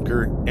have a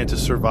bunker and to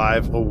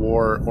survive a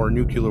war or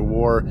nuclear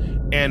war.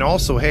 And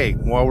also, hey,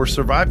 while we're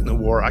surviving the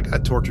war, I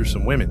got to torture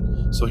some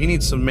women. So he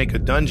needs to make a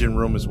dungeon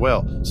room as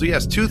well. So he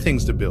has two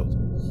things to build.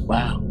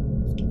 Wow.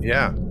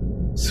 Yeah.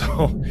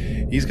 So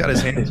he's got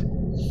his hands.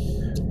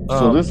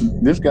 So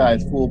this guy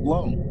is full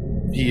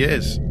blown. He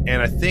is.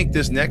 And I think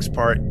this next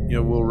part,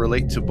 will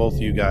relate to both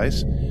of you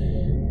guys.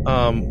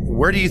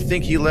 Where do you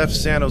think he left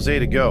San Jose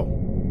to go?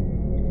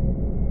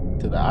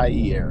 To the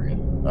IE area.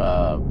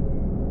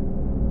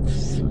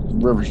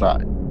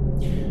 Riverside.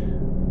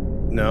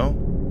 No.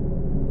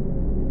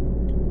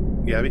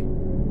 Gabby?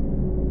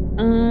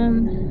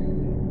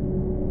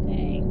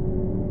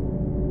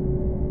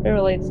 Dang. It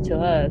relates to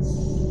us.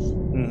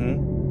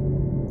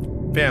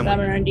 Family. San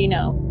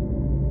Bernardino.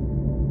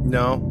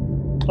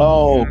 No.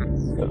 Oh,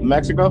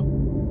 Mexico?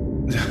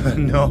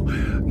 No.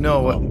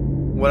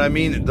 What I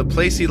mean, the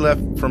place he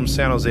left from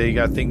San Jose, you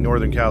got to think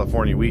Northern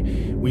California.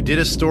 We did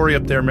a story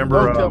up there.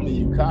 Remember? Don't tell me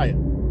Ukiah.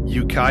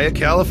 Ukiah,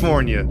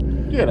 California.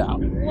 Get out.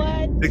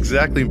 What?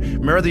 Exactly.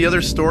 Remember the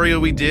other story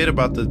we did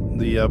about the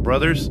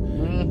brothers?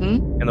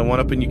 And the one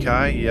up in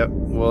Ukiah? Yep.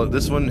 Well,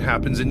 this one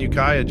happens in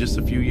Ukiah just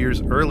a few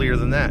years earlier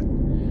than that.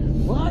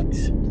 What?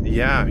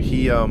 Yeah,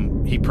 he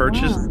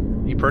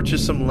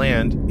purchased some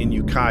land in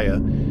Ukiah,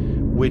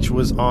 which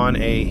was on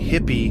a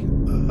hippie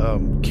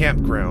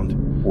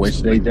campground. Which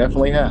they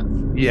definitely have.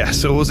 Yeah,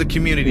 so it was a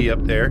community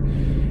up there,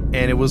 and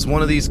it was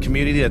one of these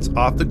communities that's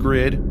off the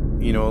grid.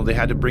 They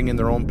had to bring in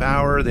their own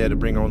power. They had to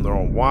bring in their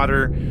own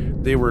water.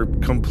 They were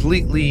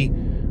completely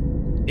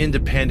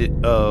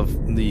independent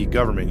of the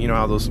government. You know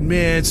how those,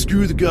 man,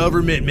 screw the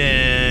government,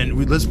 man.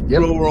 Let's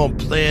grow our own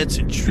plants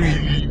and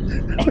trees.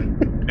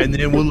 And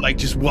then we'll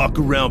just walk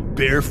around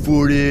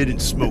barefooted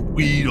and smoke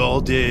weed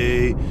all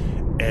day.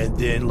 And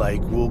then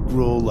we'll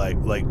grow like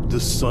the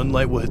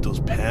sunlight will hit those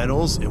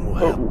panels and we'll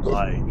have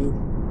light.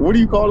 What do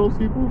you call those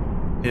people?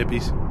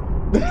 Hippies.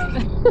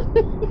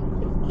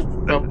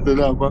 Something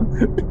up, huh?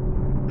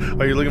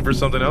 Are you looking for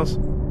something else?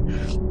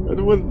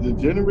 What is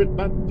degenerate?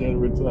 Not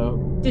degenerate.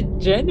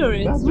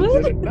 Degenerates. Not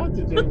What? degenerate. Not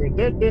degenerate.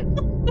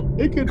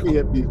 It could be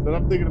hippies, but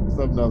I'm thinking of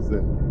something else.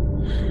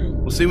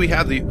 Well, see, we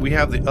have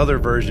the other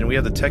version. We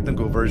have the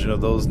technical version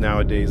of those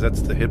nowadays.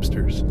 That's the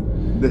hipsters.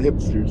 The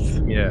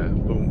hipsters. Yeah,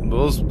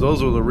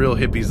 those are the real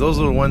hippies. Those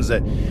are the ones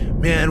that,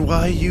 man,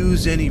 why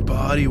use any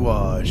body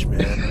wash,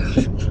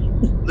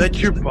 man? Let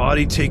your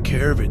body take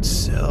care of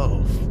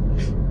itself.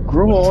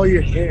 Grow all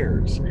your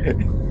hairs.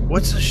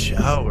 What's a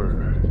shower?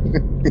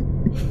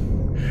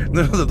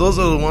 No, those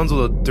are the ones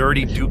with the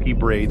dirty dookie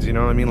braids. You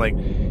know what I mean? Like,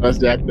 That's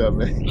jacked up,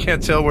 man. you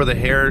can't tell where the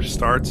hair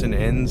starts and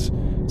ends.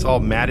 It's all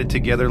matted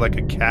together like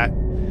a cat.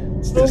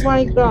 Oh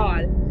my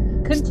god.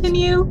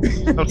 Continue.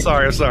 I'm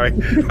sorry.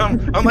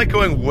 I'm like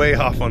going way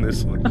off on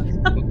this one.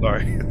 I'm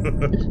sorry.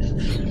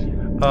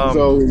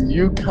 So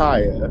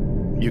Ukiah,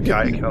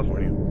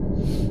 California.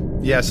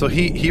 Yeah, so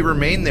he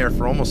remained there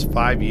for almost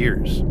 5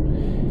 years,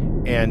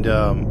 and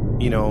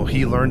you know,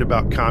 he learned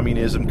about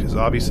communism because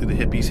obviously the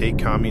hippies hate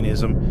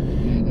communism,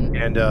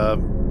 and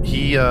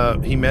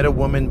he met a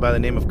woman by the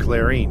name of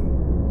Clarine.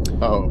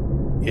 Oh,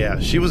 Yeah,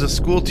 she was a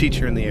school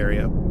teacher in the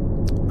area.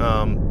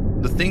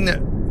 The thing that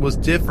was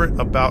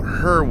different about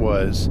her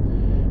was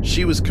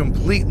she was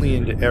completely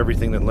into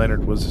everything that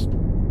Leonard was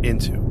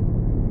into.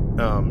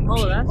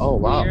 Oh, that's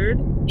wow.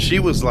 weird. She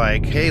was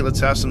like, hey, let's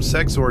have some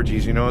sex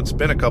orgies. You know, it's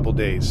been a couple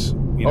days.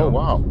 You know,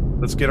 wow.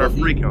 let's get our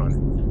freak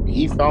on.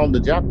 He found the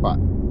jackpot.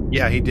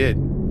 Yeah, he did.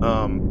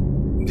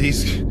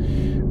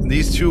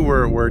 These two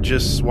were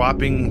just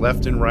swapping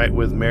left and right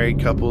with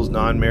married couples,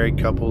 non-married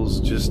couples,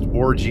 just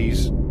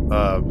orgies.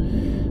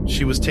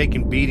 She was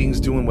taking beatings,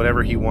 doing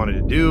whatever he wanted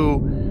to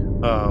do.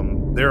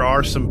 There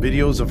are some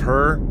videos of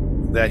her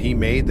that he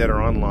made that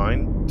are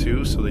online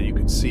too, so that you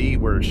could see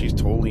where she's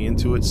totally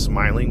into it,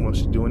 smiling while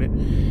she's doing it,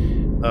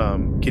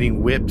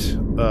 getting whipped.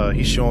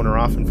 He's showing her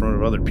off in front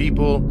of other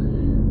people.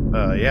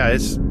 Yeah,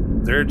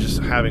 they're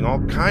just having all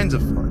kinds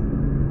of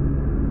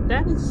fun.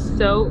 That is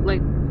so,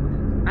 like,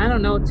 I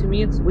don't know, to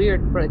me it's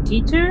weird for a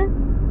teacher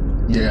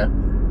Yeah.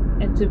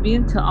 and to be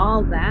into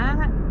all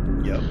that.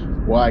 Yep.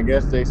 Well, I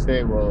guess they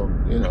say, well,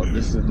 you know,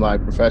 this is my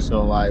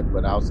professional life,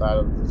 but outside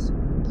of this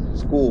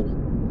school,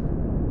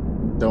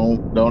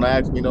 don't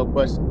ask me no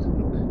questions.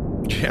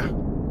 Yeah,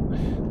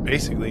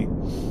 basically.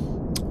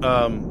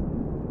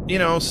 You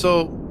know,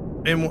 so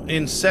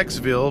in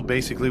Sexville,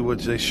 basically,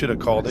 which they should have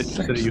called it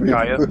instead of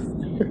Ukiah,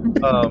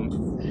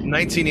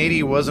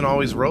 1980 wasn't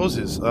always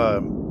roses.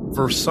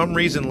 For some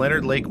reason,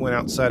 Leonard Lake went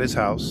outside his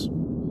house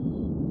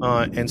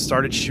and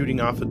started shooting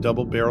off a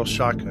double-barrel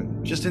shotgun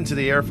just into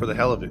the air for the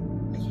hell of it.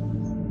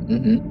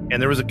 Mm-hmm.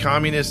 And there was a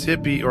communist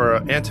hippie or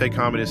an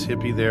anti-communist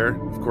hippie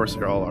there. Of course,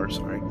 they all are,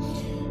 sorry.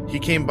 He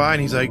came by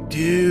and he's like,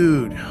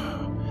 dude,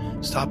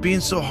 stop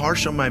being so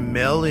harsh on my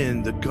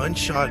melon. The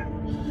gunshot,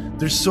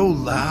 they're so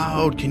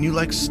loud. Can you,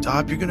 like,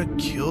 stop? You're going to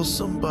kill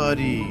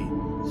somebody.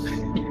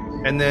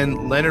 And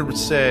then Leonard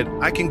said,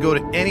 I can go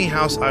to any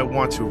house I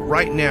want to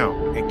right now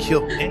and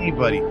kill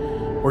anybody,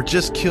 or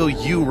just kill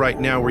you right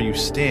now where you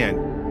stand.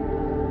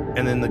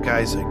 And then the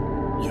guy's like,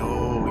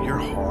 yo, you're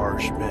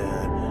harsh,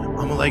 man.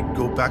 I'm gonna, like,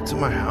 go back to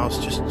my house.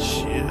 Just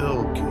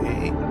chill,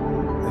 okay?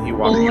 And he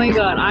walked. Oh my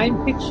god,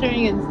 I'm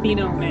picturing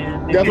Encino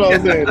Man. That's what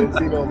I'm saying.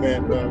 Encino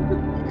Man, bro.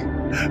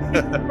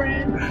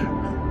 Friend.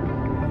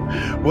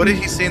 What did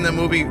he say in that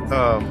movie?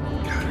 God,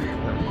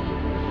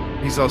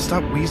 he's all,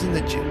 stop wheezing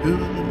the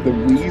The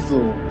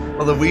weasel.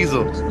 Oh, the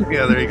weasel.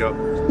 Yeah, there you go.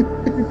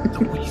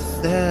 The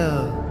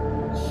weasel.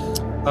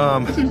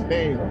 What's his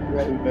name? I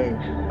forgot his name.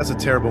 That's a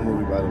terrible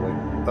movie, by the way.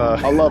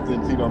 I love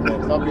Encino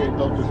Man. Stop being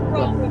so What's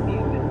wrong disrespectful. with you?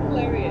 It's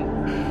hilarious.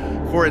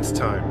 For its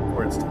time.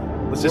 Let's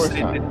just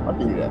say, I'll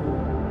give you that.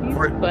 He's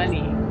For-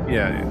 funny.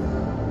 yeah.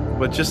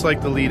 But just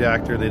like the lead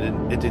actor, it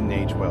didn't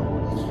age well.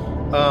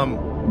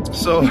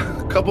 So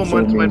a couple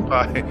months went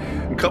by.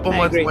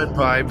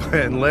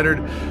 And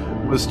Leonard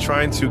was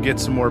trying to get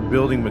some more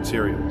building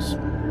materials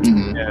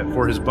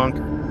for his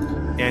bunker,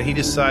 and he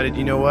decided,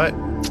 you know what?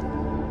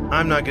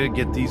 I'm not going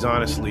to get these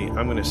honestly.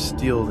 I'm going to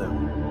steal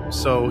them.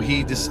 So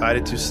he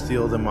decided to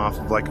steal them off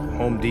of, like,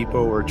 Home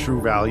Depot or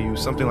True Value,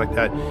 something like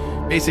that.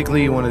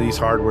 Basically, one of these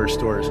hardware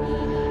stores.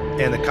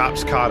 And the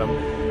cops caught him,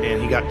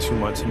 and he got 2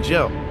 months in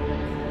jail.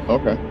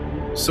 Okay.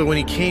 So when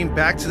he came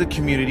back to the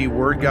community,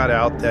 word got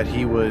out that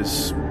he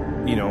was,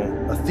 you know,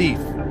 a thief,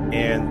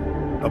 and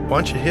a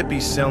bunch of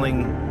hippies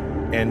selling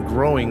and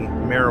growing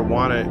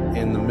marijuana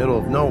in the middle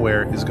of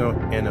nowhere is going,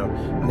 and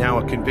now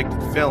a convicted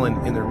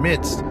felon in their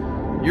midst.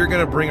 You're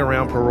going to bring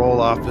around parole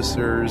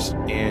officers,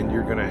 and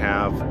you're going to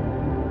have,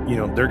 you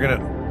know, they're going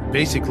to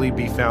basically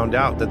be found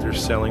out that they're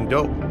selling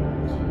dope.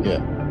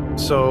 Yeah.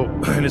 So,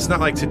 and it's not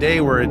like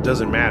today where it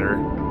doesn't matter.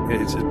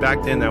 It's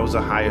back then that was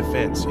a high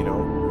offense. You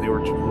know, the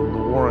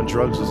war on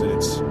drugs was in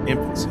its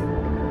infancy.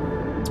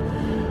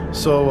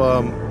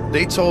 So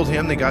they told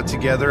him, they got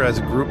together as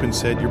a group and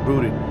said, "You're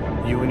booted.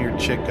 You and your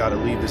chick got to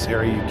leave this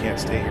area. You can't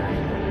stay here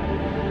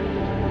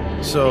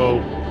anymore."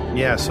 So,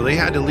 yeah, so they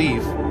had to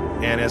leave.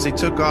 And as they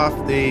took off,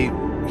 they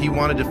he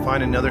wanted to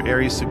find another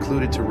area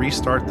secluded to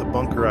restart the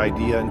bunker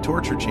idea and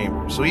torture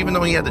chamber. So even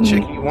though he had the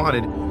chick he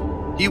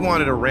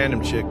wanted a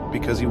random chick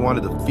because he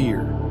wanted the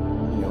fear.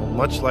 You know,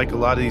 much like a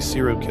lot of these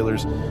serial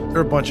killers,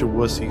 they're a bunch of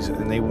wussies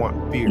and they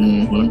want fear.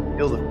 They want to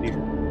kill the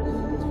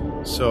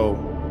fear. So,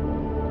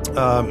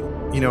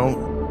 you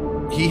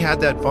know, he had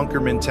that bunker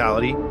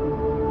mentality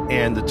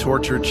and the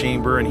torture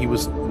chamber, and he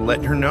was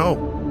letting her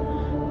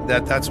know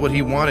that that's what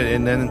he wanted.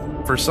 And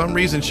then for some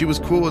reason she was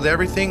cool with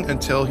everything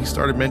until he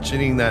started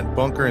mentioning that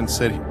bunker and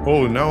said,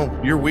 "Oh no,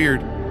 you're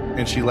weird,"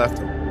 and she left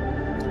him.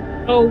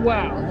 Oh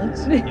wow.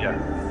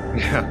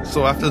 Yeah.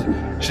 So after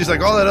she's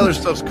like, all that other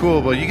stuff's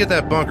cool, but you get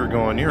that bunker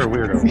going, you're a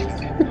weirdo.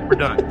 We're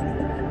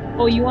done.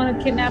 Oh, you want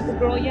to kidnap a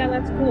girl? Yeah,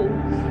 that's cool.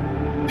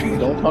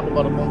 Don't talk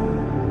about a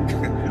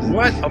bunker.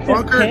 What? A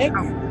bunker? Okay.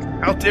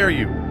 How dare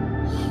you?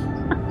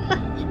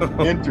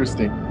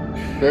 Interesting.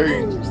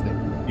 Very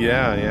interesting.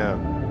 Yeah.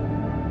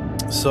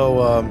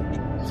 So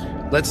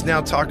let's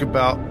now talk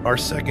about our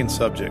second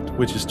subject,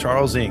 which is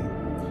Charles Ng,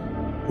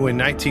 who in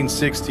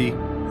 1960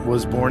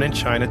 was born in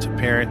China to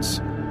parents,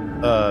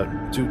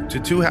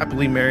 to two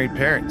happily married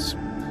parents.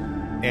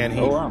 And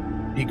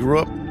he grew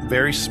up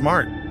very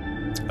smart.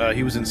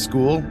 He was in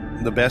school,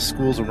 the best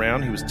schools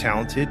around. He was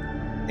talented,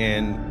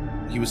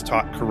 and he was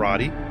taught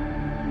karate.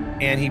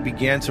 And he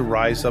began to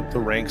rise up the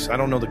ranks. I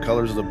don't know the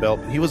colors of the belt.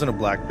 He wasn't a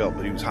black belt,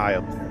 but he was high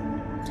up there.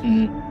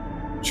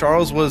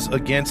 Charles was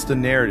against the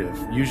narrative.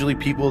 Usually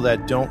people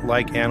that don't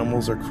like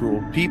animals are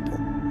cruel people.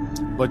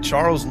 But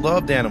Charles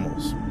loved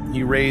animals.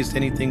 He raised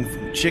anything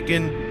from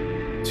chicken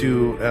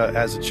to,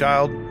 as a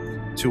child,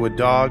 to a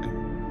dog,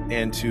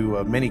 and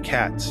to many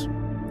cats.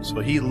 So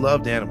he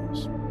loved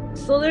animals.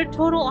 So they're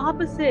total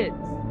opposites.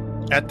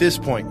 At this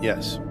point,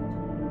 yes.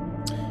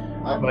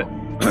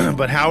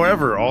 But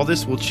however, all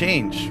this will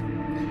change.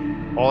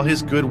 All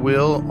his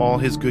goodwill, all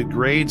his good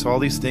grades, all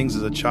these things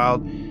as a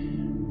child,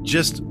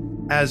 just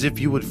as if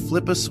you would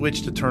flip a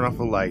switch to turn off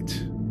a light.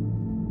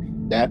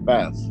 That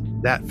fast.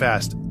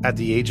 At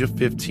the age of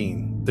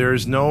 15. There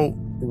is no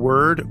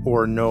word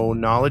or no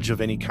knowledge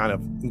of any kind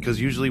of, because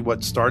usually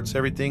what starts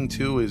everything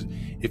too is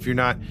if you're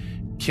not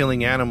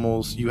killing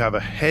animals, you have a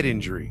head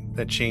injury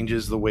that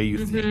changes the way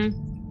you think.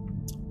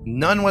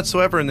 None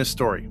whatsoever in this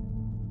story.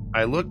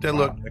 I looked,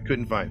 I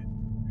couldn't find it.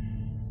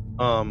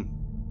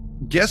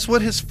 Guess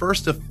what his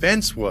first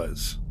offense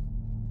was?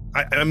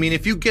 I mean,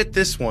 if you get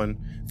this one,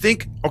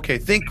 think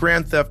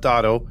Grand Theft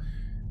Auto.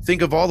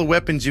 Think of all the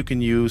weapons you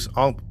can use.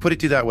 I'll put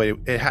it to you that way.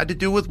 It had to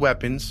do with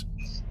weapons.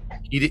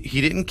 He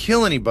didn't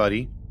kill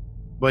anybody,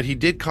 but he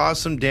did cause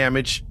some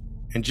damage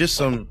and just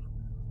some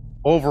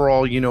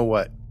overall, you know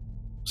what?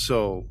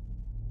 So,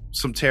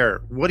 some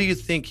terror. What do you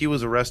think he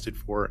was arrested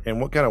for, and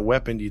what kind of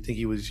weapon do you think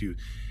he was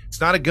using? It's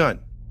not a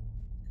gun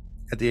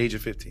at the age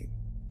of 15.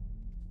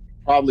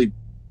 Probably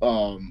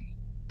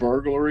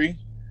burglary.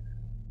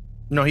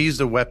 No, he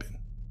used a weapon.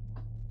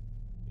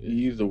 He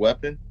used a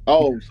weapon?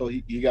 Oh, so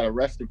he got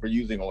arrested for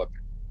using a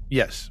weapon.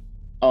 Yes.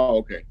 Oh,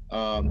 okay.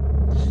 A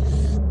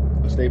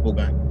staple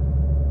gun.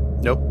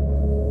 Nope.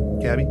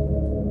 Gabby?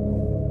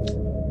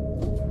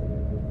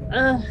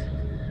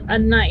 A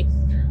knife.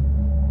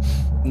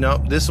 No,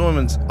 this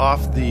woman's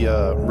off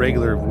the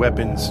regular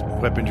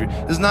weaponry.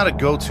 This is not a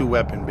go-to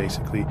weapon,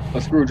 basically.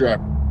 A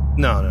screwdriver.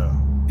 No.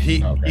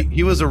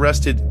 He was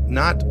arrested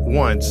not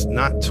once,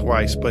 not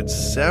twice, but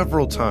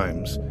several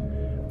times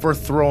for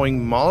throwing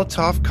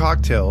Molotov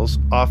cocktails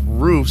off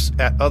roofs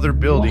at other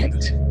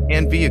buildings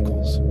and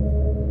vehicles.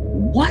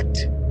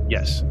 What?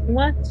 Yes.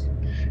 What?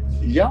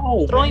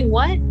 Yo. Throwing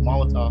what?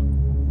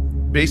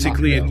 Molotov.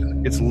 Basically,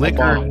 it's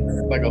liquor.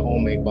 It's like a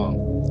homemade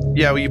bomb.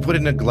 Yeah, well, you put it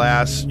in a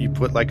glass, you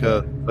put like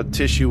a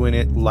tissue in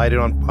it, light it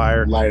on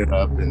fire. Light it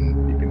up,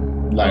 and you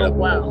can light up the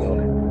whole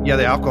building. Yeah,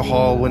 the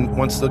alcohol,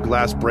 once the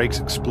glass breaks,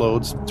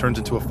 explodes, turns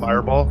into a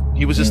fireball.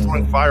 He was just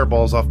throwing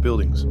fireballs off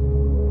buildings.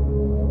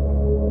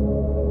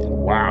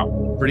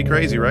 Wow. Pretty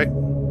crazy, right?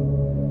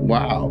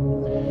 Wow.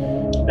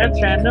 That's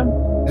random.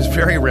 It's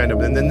very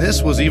random. And then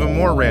this was even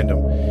more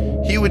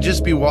random. He would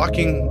just be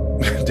walking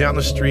down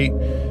the street,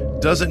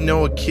 doesn't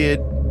know a kid,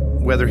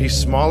 whether he's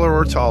smaller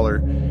or taller.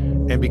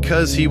 And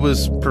because he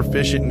was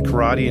proficient in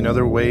karate and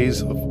other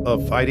ways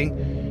of fighting,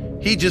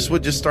 he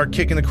would start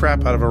kicking the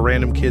crap out of a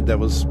random kid that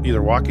was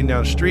either walking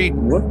down the street.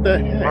 What the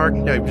heck?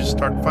 Yeah, he would just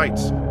start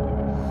fights.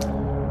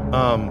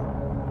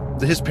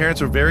 His parents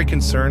were very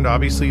concerned.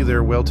 Obviously,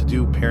 they're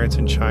well-to-do parents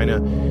in China.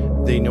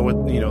 They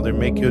know they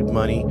make good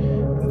money.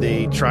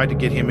 They tried to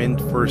get him in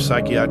for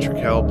psychiatric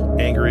help,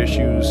 anger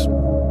issues.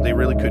 They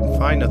really couldn't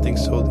find nothing.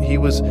 So he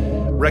was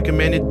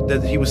recommended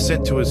that he was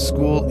sent to a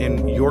school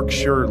in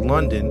Yorkshire,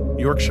 London,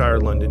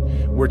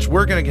 which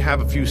we're going to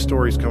have a few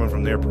stories coming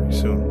from there pretty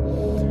soon.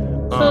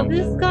 So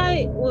this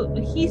guy,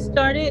 he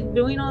started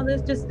doing all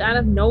this just out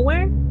of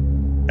nowhere?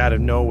 Out of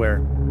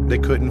nowhere. They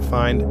couldn't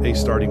find a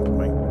starting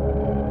point.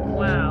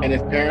 Wow. And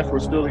his parents were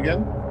still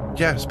together?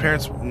 Yeah, his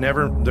parents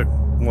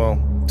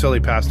until they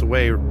passed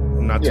away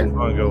not too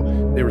long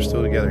ago, they were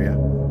still together, yeah.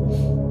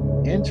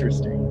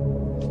 Interesting.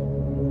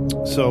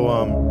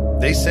 So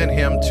they sent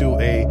him to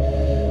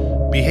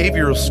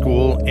behavioral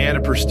school and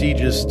a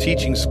prestigious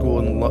teaching school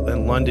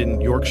in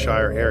London,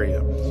 Yorkshire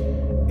area.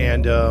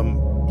 And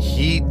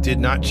he did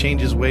not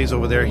change his ways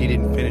over there. He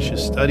didn't finish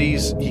his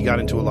studies. He got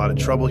into a lot of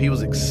trouble. He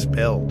was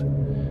expelled.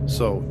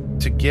 So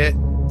to get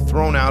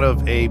thrown out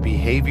of a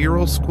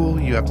behavioral school,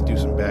 you have to do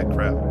some bad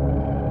crap.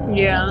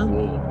 Yeah.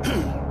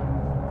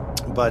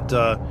 But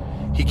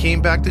he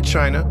came back to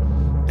China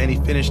and he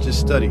finished his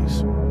studies.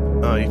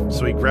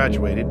 So he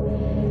graduated.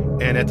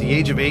 And at the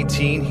age of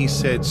 18, he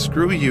said,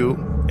 screw you,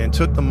 and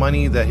took the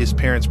money that his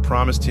parents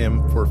promised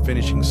him for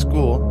finishing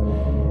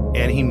school.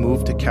 And he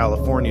moved to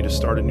California to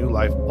start a new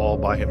life all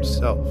by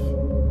himself.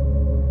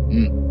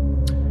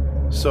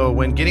 So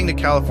when getting to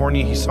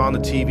California, he saw on the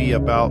TV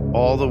about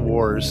all the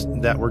wars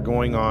that were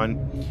going on.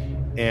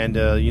 And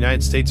the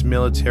United States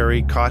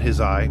military caught his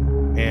eye,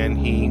 and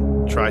he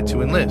tried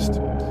to enlist.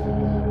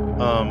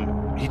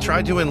 He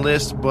tried to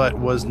enlist, but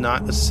was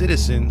not a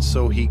citizen,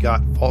 so he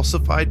got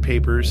falsified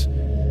papers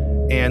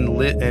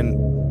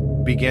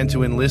and began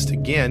to enlist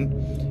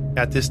again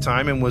at this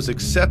time, and was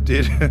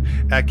accepted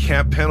at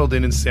Camp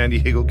Pendleton in San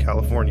Diego,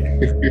 California.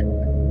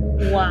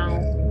 Wow.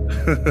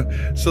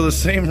 So the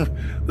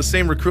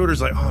same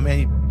recruiter's like, oh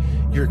man,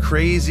 you're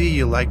crazy,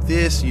 you like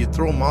this, you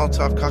throw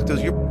Molotov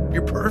cocktails,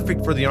 you're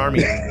perfect for the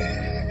army,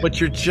 but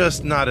you're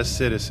just not a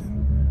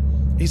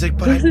citizen. He's like,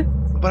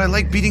 but I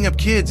like beating up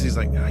kids. He's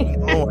like, I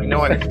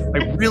know,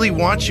 I really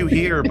want you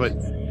here, but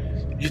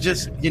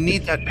you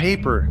need that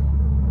paper.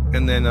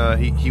 And then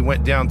he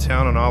went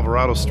downtown on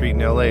Alvarado Street in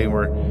LA,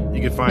 where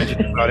you could find just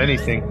about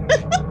anything.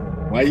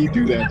 Why you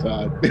do that,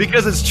 Todd?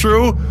 Because it's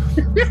true.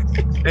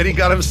 And he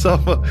got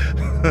himself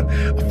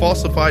a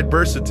falsified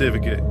birth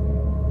certificate.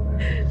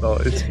 So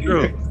it's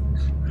true.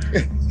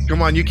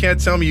 Come on, you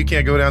can't tell me you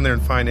can't go down there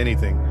and find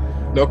anything.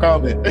 No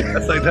comment.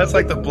 That's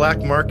like the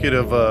black market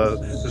of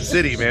the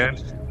city, man.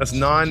 That's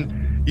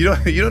you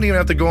don't even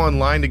have to go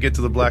online to get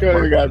to the black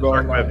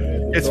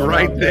market. It's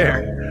right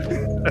there.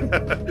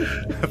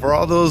 For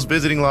all those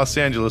visiting Los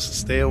Angeles,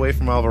 stay away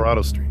from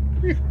Alvarado Street.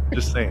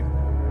 Just saying.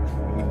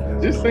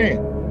 Just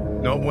saying.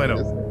 No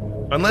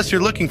bueno. Unless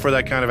you're looking for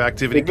that kind of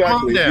activity. Exactly.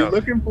 Calm If down. you're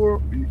looking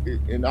for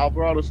in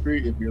Alvarado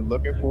Street, if you're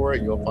looking for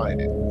it, you'll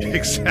find it.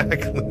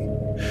 Exactly.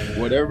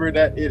 Whatever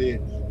that it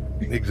is.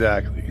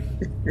 Exactly.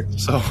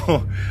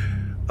 So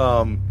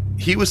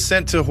he was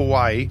sent to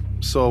Hawaii.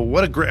 So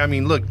what a great,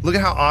 look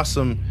at how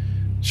awesome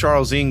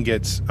Charles Ng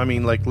gets.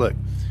 Look,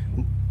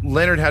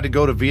 Leonard had to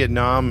go to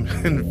Vietnam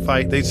and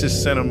fight. They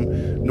just sent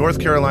him. North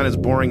Carolina's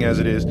boring as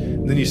it is.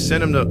 Then you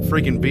send him to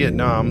freaking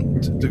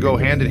Vietnam to go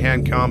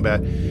hand-to-hand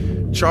combat.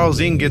 Charles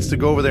Ng gets to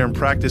go over there and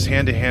practice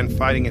hand-to-hand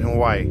fighting in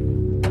Hawaii.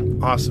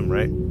 Awesome,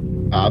 right?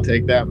 I'll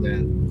take that,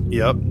 man.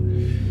 Yep.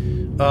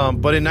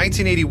 But in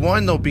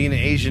 1981, though, being an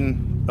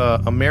Asian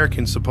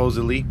American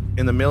supposedly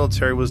in the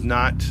military was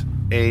not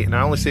and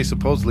I only say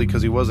supposedly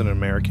because he wasn't an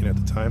American at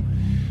the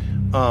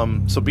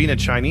time. So being a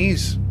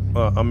Chinese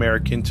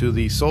American to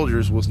the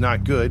soldiers was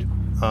not good.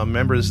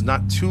 Remember, it's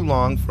not too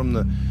long from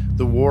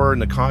the war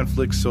and the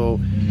conflict, so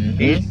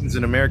Asians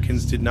and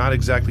Americans did not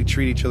exactly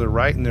treat each other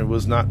right, and there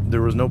was no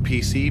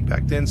PC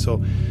back then,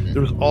 so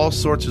there was all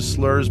sorts of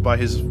slurs by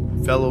his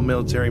fellow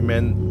military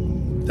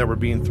men that were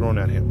being thrown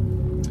at him.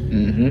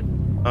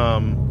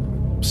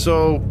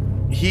 So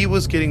he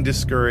was getting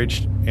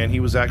discouraged, and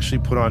he was actually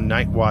put on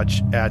night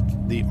watch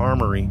at the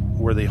armory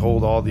where they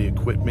hold all the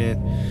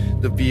equipment,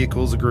 the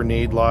vehicles, the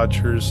grenade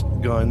launchers,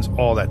 guns,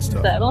 all that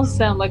stuff. That don't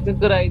sound like a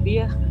good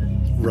idea.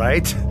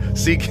 Right?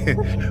 See,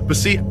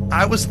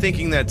 I was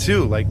thinking that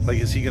too. Like,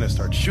 is he going to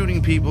start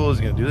shooting people? Is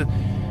he going to do that?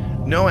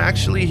 No,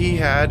 actually, he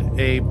had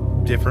a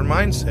different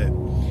mindset.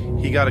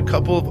 He got a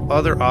couple of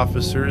other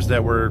officers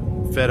that were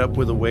fed up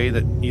with the way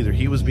that either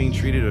he was being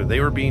treated or they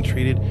were being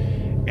treated,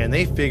 and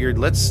they figured,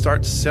 let's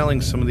start selling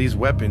some of these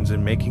weapons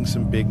and making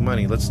some big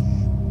money.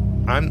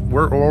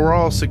 We're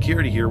all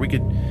security here. We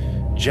could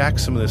jack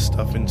some of this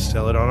stuff and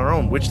sell it on our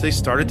own, which they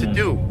started to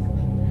do.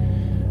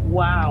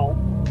 Wow.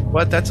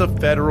 But that's a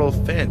federal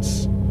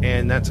offense,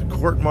 and that's a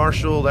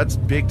court-martial. That's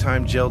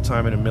big-time jail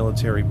time in a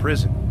military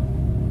prison.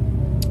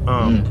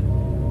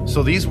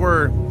 So these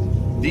were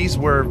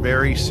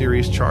very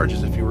serious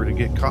charges if you were to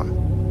get caught.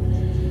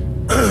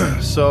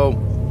 So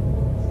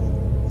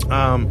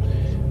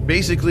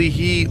basically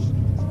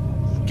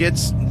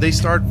they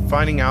start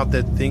finding out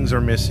that things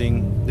are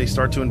missing. They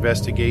start to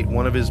investigate.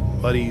 One of his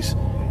buddies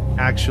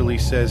actually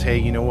says, hey,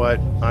 you know what?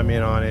 I'm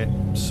in on it.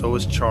 So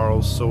is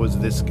Charles. So is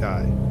this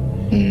guy.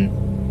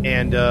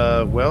 And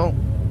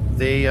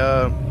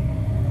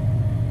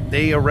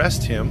they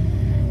arrest him,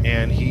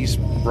 and he's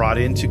brought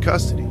into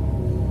custody.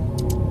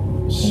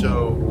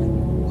 So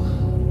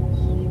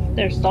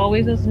there's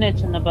always a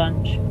snitch in the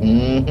bunch.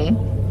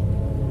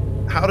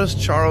 How does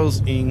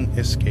Charles Ng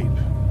escape?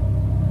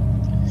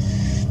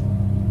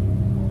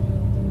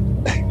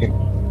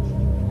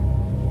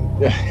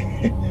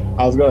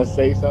 I was going to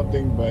say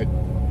something, but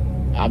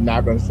I'm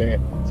not going to say it.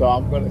 So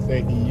I'm going to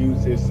say he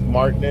used his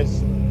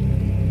smartness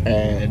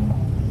and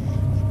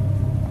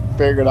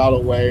figured out a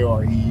way,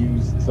 or he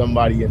used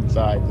somebody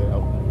inside to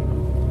help.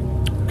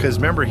 Because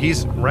remember,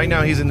 he's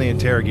in the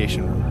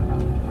interrogation room.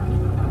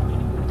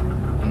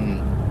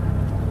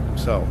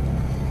 So,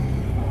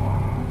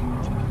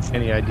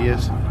 any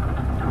ideas?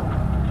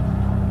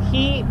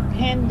 He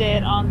pinned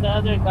it on the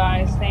other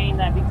guy, saying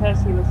that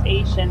because he was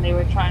Asian, they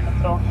were trying to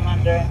throw him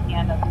under, and he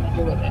had nothing to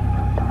do with it.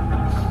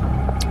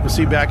 Well,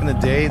 see, back in the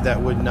day,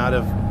 that would not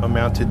have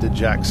amounted to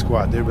jack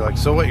squat. They'd be like,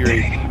 "So what? You're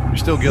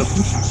still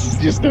guilty."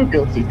 You're still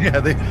guilty. Yeah,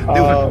 they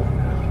would.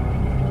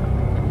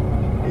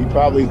 He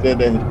probably said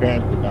that his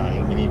parents were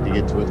dying. He needed to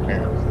get to his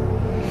parents.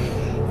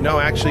 No,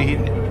 actually,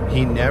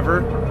 he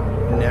never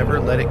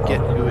let it get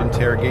to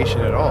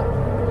interrogation at all.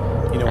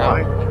 You know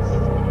why?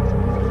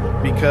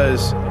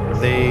 Because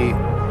they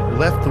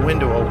left the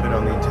window open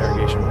on the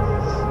interrogation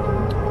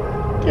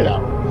room. Get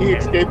out. He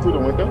escaped through the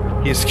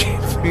window? He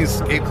escaped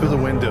through the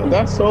window.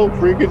 That's so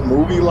freaking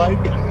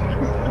movie-like.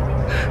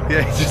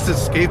 Yeah, he just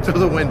escaped through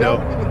the window.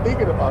 I wasn't even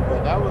thinking about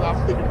that. I was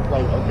thinking,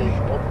 like, okay, he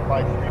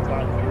multiplied 3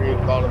 times 3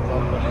 and called it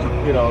something.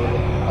 You know,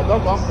 that's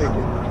what I'm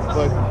thinking.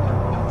 But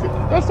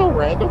that's so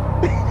random.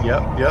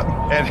 Yep.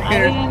 And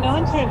I didn't know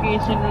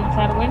interrogation rooms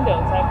had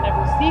windows. I've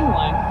never seen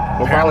one.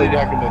 Well, probably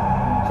back in the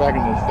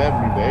 70s,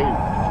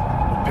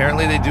 80s.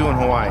 Apparently they do in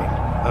Hawaii.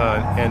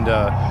 And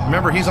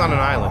remember, he's on an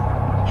island.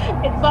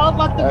 It's all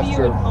about the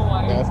view in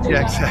Hawaii. That's true.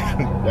 Yeah,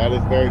 exactly. That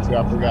is very true.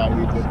 I forgot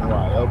he's in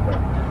Hawaii. Okay.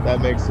 That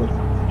makes sense.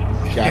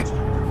 Gotcha.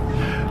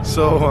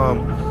 So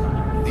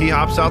he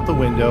hops out the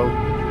window.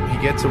 He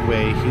gets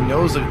away. He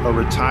knows a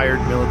retired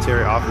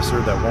military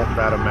officer that won't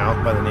rat him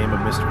out by the name of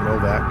Mr.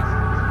 Novak.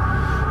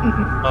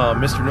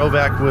 Mr.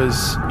 Novak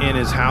was in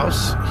his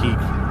house. He,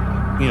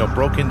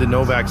 broke into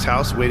Novak's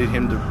house, waited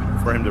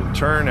for him to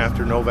return.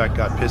 After Novak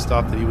got pissed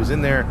off that he was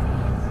in there,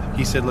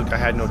 he said, "Look, I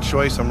had no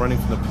choice. I'm running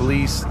from the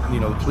police.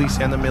 The police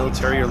and the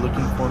military are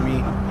looking for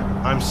me.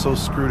 I'm so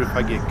screwed if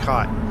I get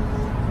caught."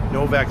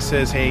 Novak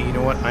says, "Hey, you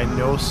know what? I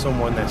know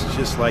someone that's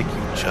just like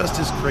you, just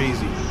as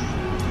crazy.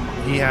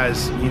 He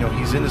has,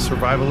 he's into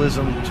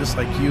survivalism just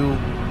like you.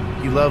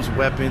 He loves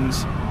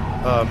weapons.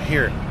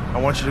 Here, I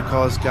want you to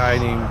call this guy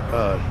named,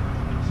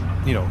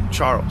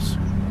 Charles."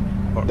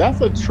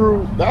 That's a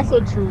true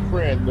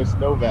friend, this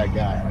Novak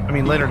guy. I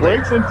mean, Leonard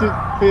breaks into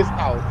his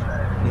house,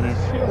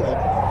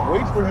 chilling,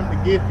 waits for him to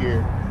get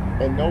here,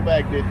 and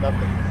Novak did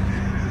nothing.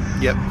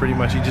 Yep, pretty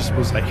much. He just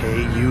was like,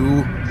 "Hey,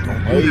 you,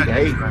 don't do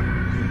that."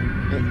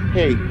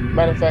 Hey,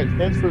 matter of fact,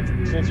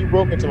 since you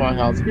broke into my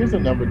house, here's a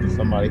number to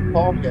somebody.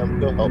 Call him,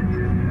 he'll help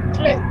you.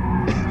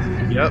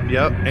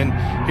 Yep. And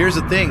here's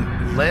the thing.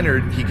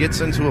 Leonard, he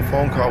gets into a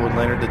phone call with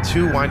Leonard. The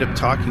two wind up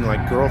talking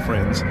like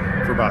girlfriends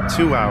for about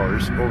 2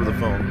 hours over the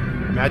phone.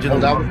 Imagine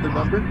that was the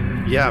number?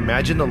 Yeah,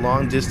 imagine the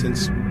long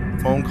distance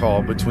phone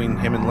call between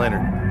him and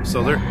Leonard.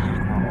 So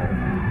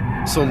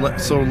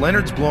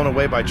Leonard's blown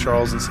away by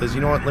Charles and says, "You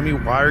know what, let me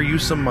wire you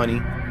some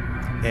money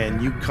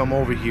and you come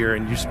over here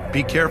and you just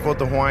be careful at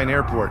the Hawaiian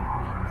airport.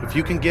 If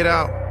you can get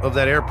out of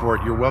that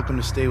airport, you're welcome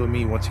to stay with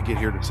me once you get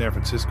here to San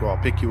Francisco. I'll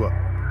pick you up."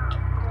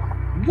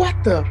 What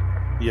the?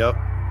 Yep.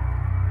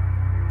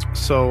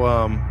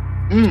 So,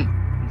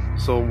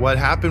 so what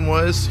happened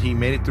was he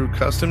made it through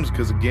customs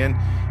because, again,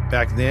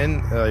 back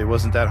then it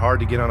wasn't that hard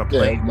to get on a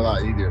plane. Yeah, it was a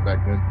lot easier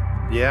back then.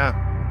 Yeah,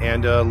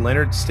 and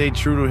Leonard stayed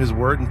true to his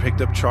word and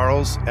picked up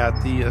Charles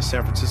at the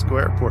San Francisco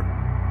airport.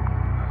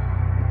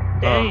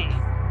 Dang.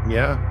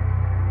 Yeah.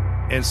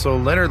 And so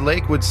Leonard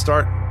Lake would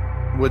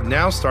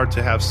now start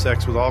to have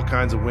sex with all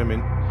kinds of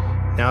women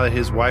now that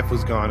his wife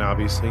was gone,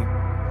 obviously.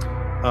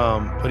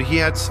 But he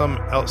had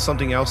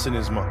something else in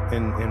his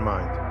in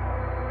mind.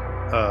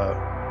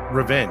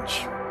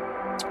 Revenge.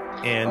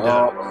 And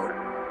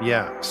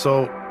yeah,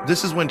 so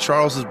this is when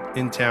Charles is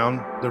in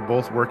town. They're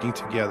both working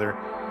together.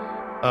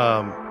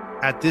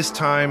 At this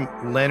time,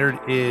 Leonard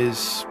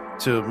is,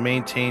 to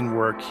maintain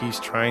work, he's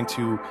trying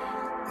to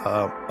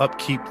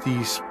upkeep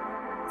these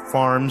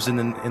farms in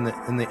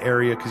the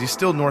area because he's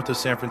still north of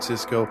San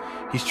Francisco.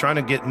 He's trying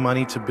to get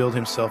money to build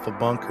himself a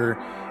bunker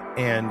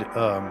and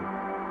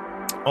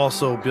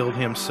also build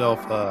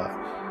himself the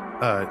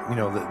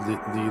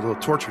little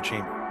torture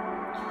chamber.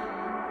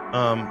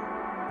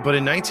 But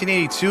in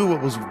 1982,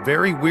 what was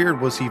very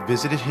weird was he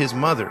visited his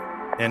mother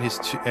and his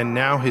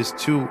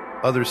two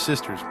other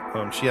sisters.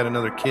 She had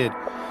another kid.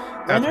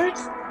 Leonard?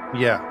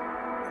 Yeah.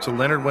 So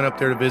Leonard went up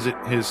there to visit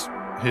his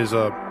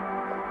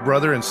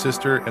brother and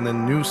sister, and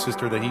then new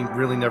sister that he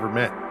really never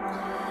met.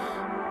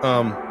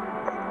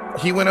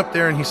 He went up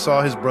there and he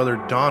saw his brother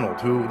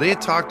Donald, who they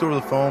had talked over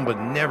the phone but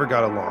never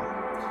got along.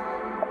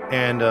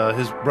 And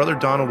his brother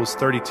Donald was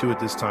 32 at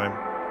this time.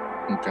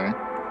 Okay.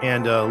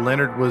 And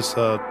Leonard was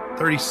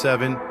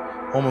 37,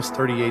 almost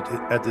 38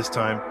 at this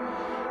time.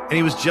 And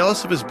he was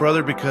jealous of his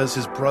brother because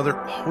his brother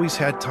always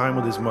had time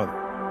with his mother.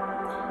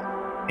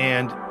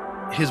 And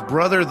his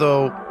brother,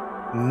 though,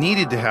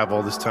 needed to have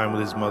all this time with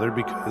his mother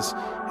because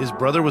his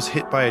brother was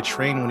hit by a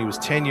train when he was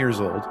 10 years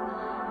old.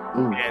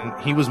 Ooh. And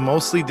he was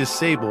mostly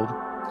disabled.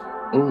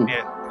 Ooh.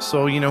 And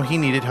so, he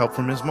needed help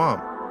from his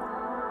mom.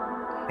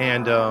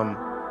 And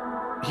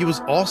he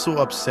was also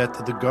upset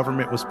that the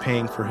government was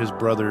paying for his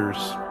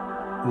brother's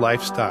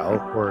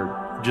lifestyle, or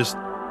just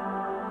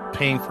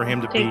paying for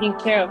him to Taking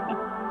care of him.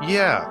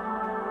 Yeah.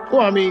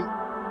 Well, I mean,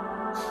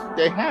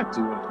 they had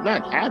to.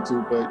 Not had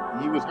to,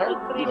 but he was hurt.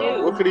 What could he You know,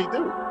 do? what could he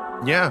do?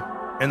 Yeah.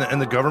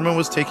 And the government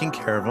was taking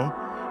care of him.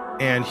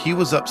 And he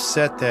was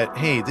upset that,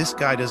 hey, this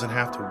guy doesn't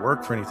have to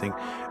work for anything.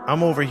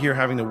 I'm over here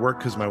having to work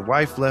because my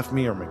wife left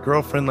me or my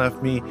girlfriend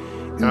left me.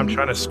 And I'm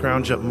trying to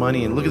scrounge up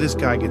money. And look at this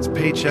guy gets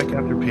paycheck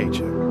after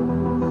paycheck.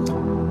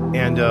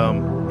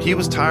 And he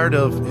was tired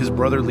of his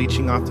brother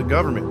leeching off the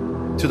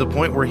government to the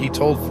point where he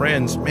told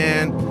friends,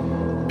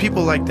 man,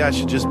 people like that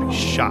should just be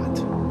shot.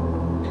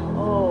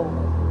 Oh.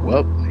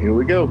 Well, here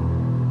we go.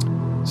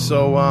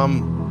 So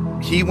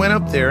he went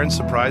up there and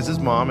surprised his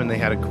mom, and they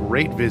had a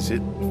great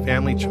visit,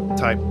 family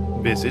type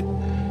visit.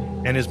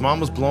 And his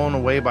mom was blown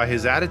away by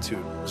his attitude.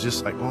 It was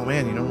just like, oh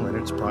man, you know,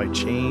 Leonard's probably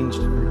changed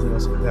and everything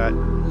else like that.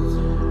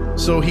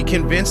 So he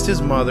convinced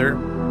his mother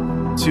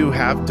to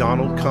have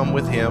Donald come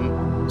with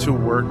him to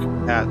work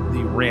at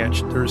the ranch.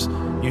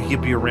 He'll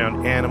be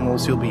around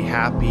animals, he'll be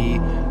happy,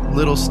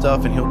 little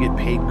stuff, and he'll get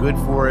paid good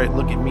for it.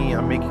 Look at me,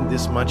 I'm making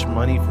this much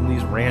money from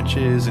these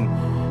ranches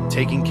and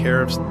taking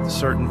care of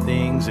certain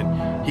things,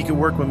 and he could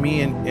work with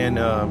me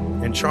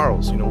and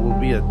Charles. You know, we'll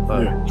be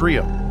a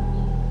trio.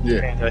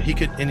 Yeah.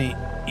 And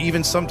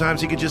even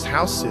sometimes he could just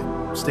house sit,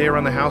 stay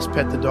around the house,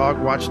 pet the dog,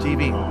 watch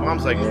TV.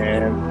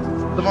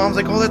 The mom's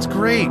like, oh, that's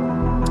great.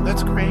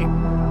 That's great.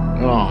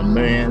 Oh,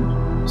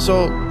 man.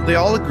 So they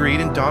all agreed,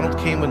 and Donald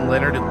came with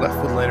Leonard and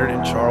left with Leonard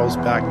and Charles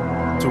back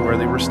to where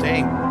they were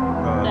staying.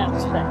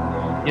 That's fair.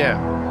 Yeah.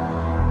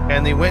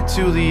 And they went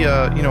to the,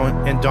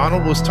 and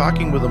Donald was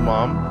talking with the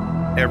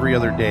mom every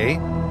other day.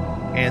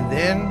 And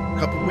then a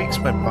couple weeks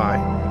went by,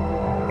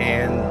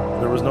 and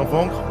there was no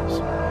phone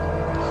calls.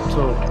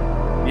 So,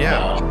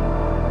 yeah.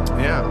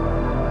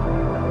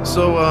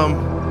 So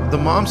the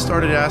mom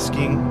started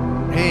asking,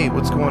 hey,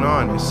 what's going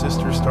on? His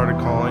sister started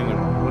calling,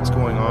 and what's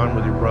going on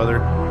with your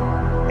brother?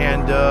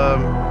 And,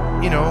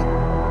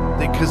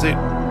 because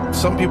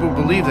some people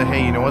believe that,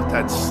 hey, you know what,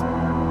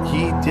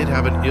 he did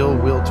have an ill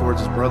will towards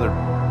his brother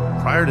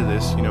prior to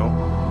this,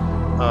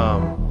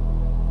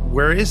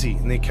 where is he?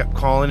 And they kept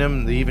calling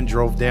him. They even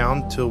drove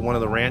down to one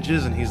of the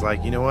ranches, and he's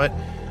like, you know what?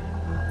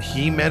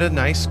 He met a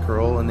nice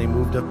girl, and they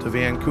moved up to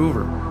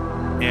Vancouver.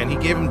 And he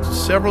gave him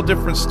several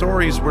different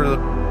stories where,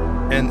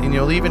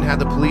 they even had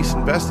the police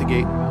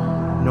investigate.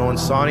 No one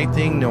saw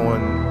anything. No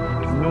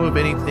one knew of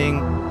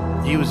anything.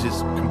 He was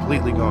just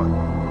completely gone.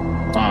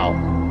 Wow.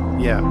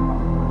 Yeah.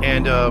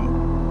 And,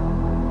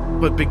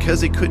 but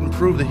because they couldn't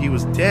prove that he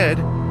was dead,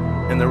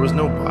 and there was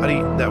no body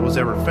that was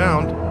ever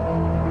found,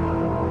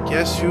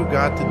 guess who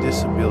got the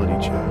disability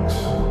checks?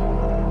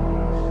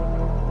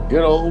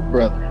 Good old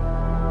brother.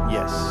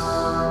 Yes.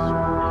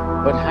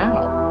 But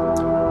how?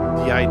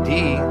 The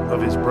ID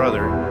of his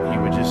brother, he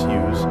would just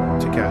use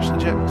to cash the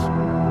checks.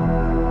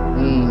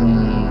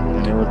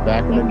 And it was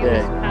back in the He was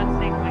day.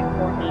 passing like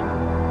for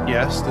him.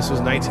 Yes, this was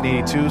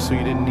 1982, so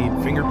you didn't need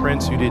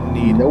fingerprints. You didn't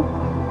need, Nope.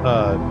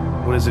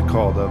 what is it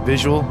called?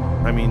 Visual.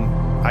 I mean,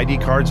 ID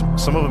cards.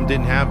 Some of them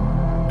didn't have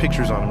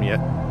pictures on them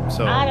yet.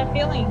 So. I had a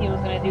feeling he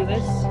was going to do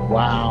this.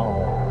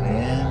 Wow,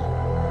 man.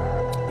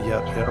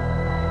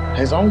 Yep.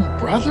 His own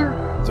brother?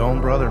 His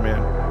own brother,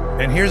 man.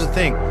 And here's the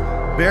thing.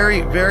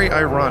 Very, very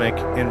ironic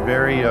and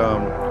very,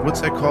 what's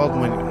that called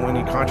when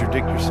you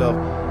contradict yourself?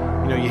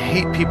 You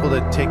hate people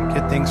that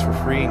get things for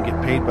free and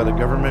get paid by the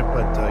government,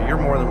 but you're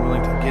more than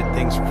willing to get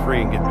things for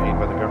free and get paid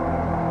by the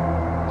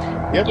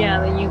government. Yep. Yeah,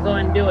 then you go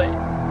and do it.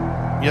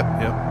 Yep.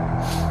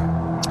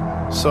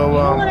 So, You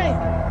know what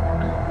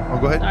oh,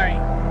 go ahead. Sorry.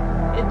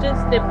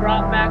 It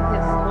brought back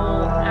his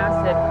whole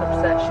acid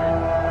obsession.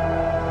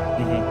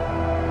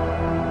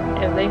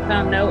 Mm-hmm. If they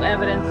found no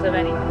evidence of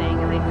anything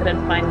and they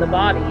couldn't find the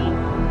body,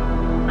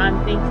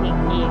 I'm thinking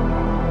he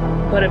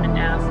put him in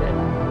acid.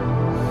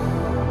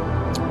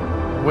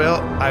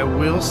 Well, I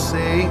will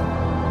say,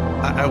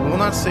 I will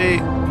not say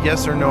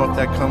yes or no if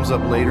that comes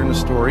up later in the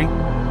story,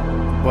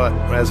 but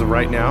as of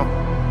right now,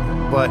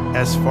 but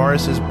as far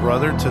as his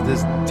brother, to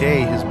this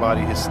day, his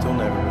body has still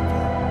never been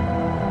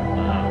found.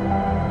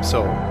 Wow.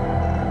 So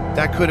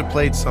that could have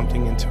played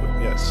something into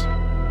it, yes.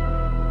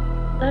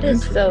 That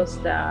is so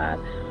sad.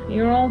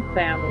 Your own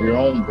family. Your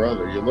own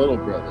brother, your little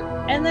brother.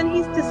 And then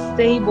he's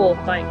disabled.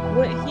 Like,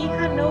 what? He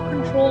had no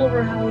control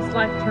over how his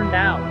life turned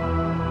out.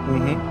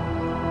 Mm-hmm.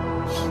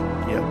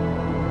 Yep.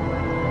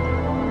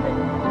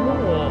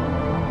 Ugh.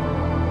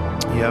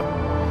 Yep.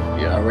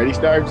 You already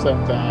started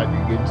sometime.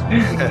 You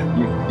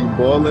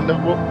boiling the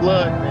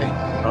blood,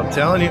 man. I'm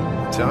telling you.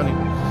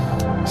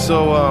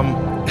 So,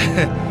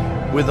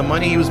 with the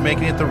money he was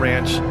making at the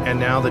ranch, and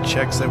now the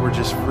checks that were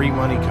just free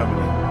money coming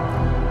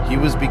in, he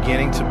was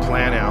beginning to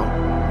plan out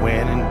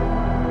when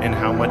and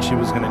how much he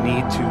was going to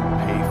need to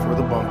pay for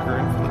the bunker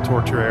and for the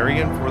torture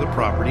area and for the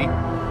property,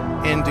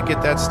 and to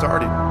get that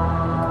started.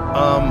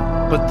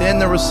 But then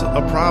there was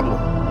a problem.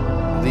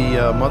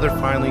 The mother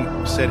finally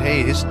said,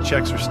 hey, his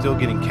checks are still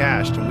getting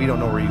cashed, and we don't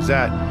know where he's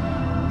at.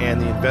 And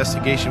the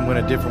investigation went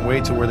a different way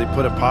to where they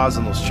put a pause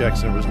on those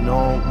checks, and there was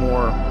no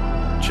more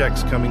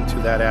checks coming to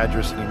that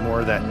address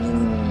anymore that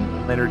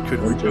Leonard could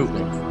remove.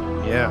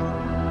 Yeah.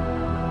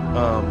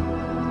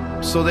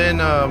 So then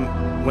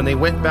when they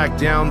went back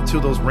down to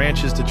those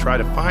ranches to try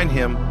to find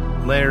him,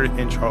 Leonard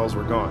and Charles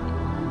were gone.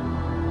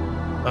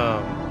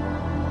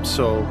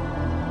 So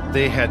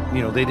they had,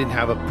 they didn't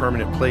have a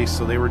permanent place,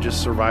 so they were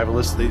just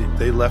survivalists.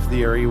 They left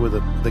the area with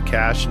the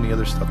cash and the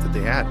other stuff that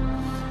they had.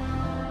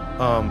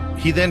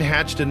 He then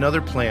hatched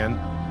another plan.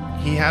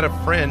 He had a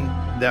friend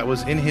that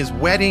was in his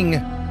wedding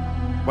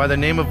by the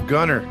name of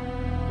Gunner,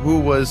 who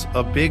was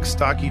a big,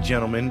 stocky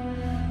gentleman,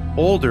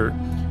 older,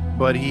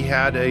 but he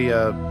had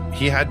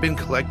been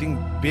collecting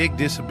big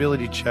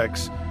disability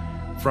checks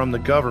from the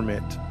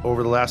government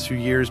over the last few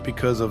years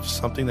because of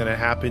something that had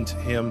happened to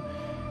him,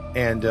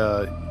 and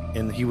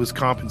he was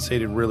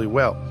compensated really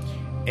well.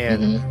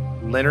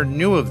 And Leonard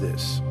knew of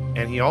this,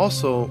 and he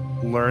also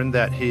learned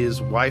that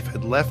his wife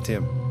had left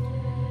him,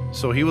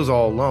 so he was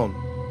all alone.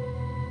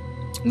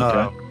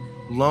 Okay.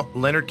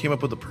 Leonard came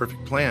up with a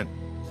perfect plan.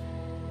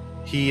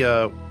 He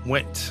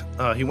went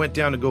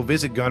down to go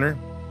visit Gunner,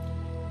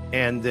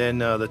 and then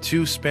the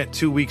two spent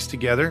 2 weeks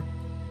together,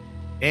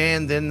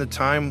 and then the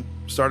time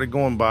started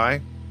going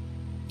by,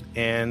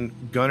 and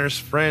Gunner's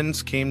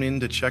friends came in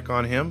to check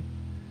on him,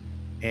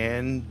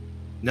 and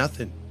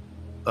nothing.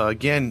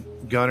 Again,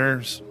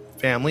 Gunner's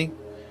family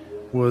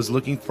was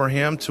looking for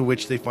him, to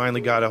which they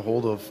finally got a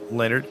hold of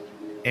Leonard,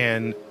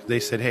 and they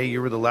said, "Hey,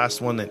 you were the last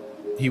one that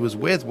he was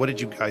with. What did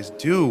you guys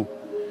do?"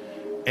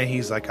 And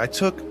he's like, "I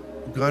took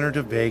Gunner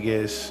to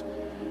Vegas.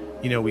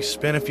 We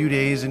spent a few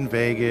days in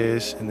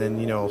Vegas, and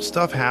then,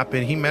 stuff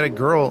happened. He met a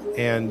girl,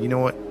 and you know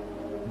what?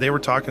 They were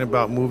talking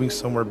about moving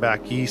somewhere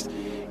back east.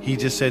 He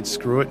just said,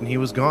 screw it, and he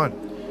was gone."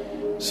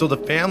 So the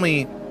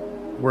family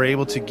were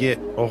able to get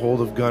a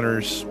hold of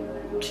Gunner's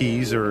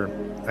keys, or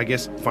I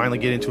guess finally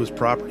get into his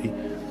property.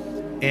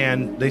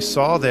 And they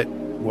saw that,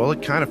 well,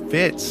 it kind of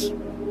fits,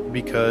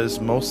 because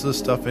most of the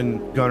stuff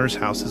in Gunner's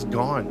house is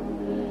gone.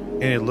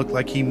 And it looked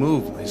like he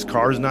moved. His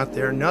car's not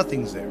there.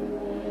 Nothing's there.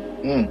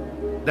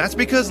 That's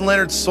because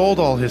Leonard sold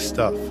all his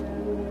stuff.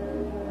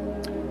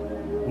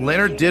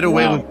 Leonard did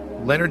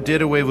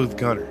away with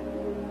Gunner.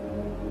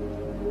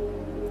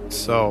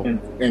 So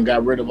and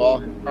got rid of all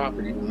his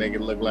property to make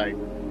it look like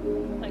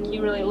he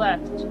really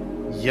left.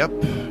 Yep.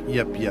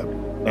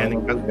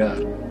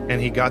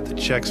 And he got the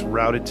checks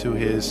routed to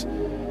his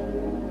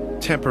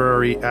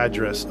temporary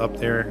address up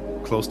there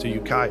close to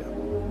Ukiah.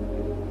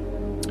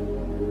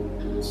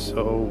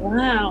 So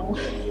wow.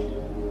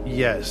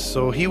 Yes,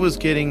 so he was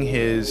getting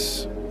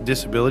his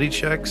disability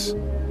checks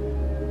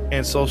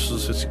and social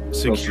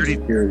security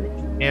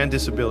and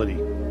disability.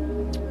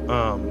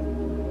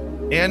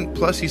 And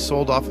plus he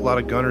sold off a lot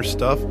of Gunner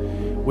stuff,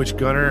 which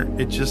Gunner,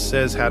 it just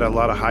says, had a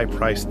lot of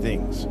high-priced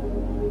things.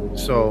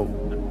 So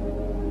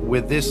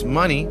with this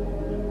money,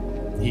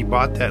 he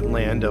bought that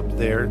land up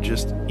there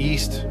just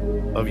east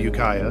of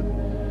Ukiah,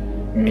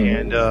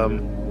 and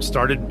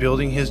started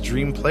building his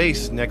dream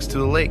place next to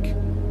the lake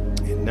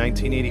in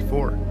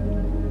 1984.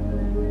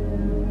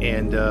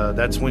 And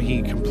that's when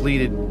he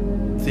completed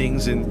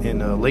things in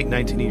late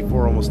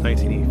 1984, almost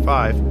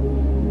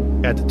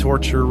 1985, at the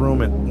torture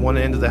room at one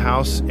end of the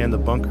house and the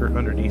bunker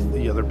underneath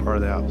the other part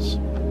of the house.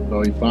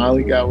 So he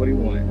finally got what he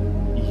wanted.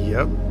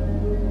 Yep.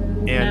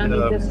 And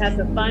now he just has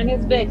to find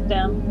his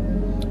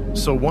victim.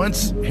 So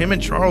once him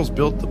and Charles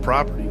built the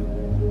property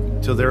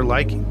to their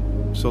liking,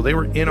 so they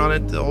were in on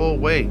it the whole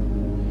way.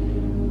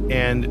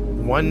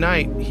 And one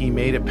night he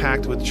made a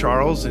pact with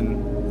Charles, and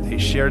they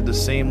shared the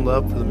same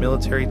love for the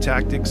military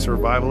tactics,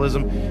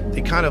 survivalism.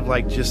 They kind of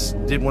like just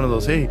did one of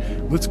those, hey,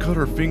 let's cut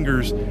our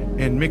fingers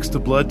and mix the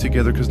blood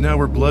together because now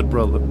we're blood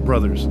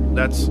brothers.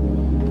 That's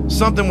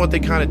something what they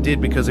kind of did,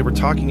 because they were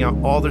talking out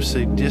all their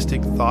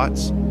sadistic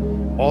thoughts,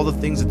 all the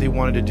things that they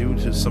wanted to do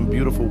to some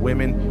beautiful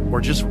women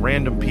or just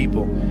random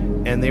people.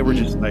 And they were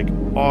just like,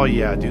 oh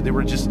yeah, dude, they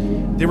were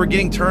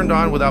getting turned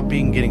on without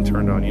getting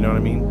turned on. You know what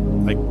I mean?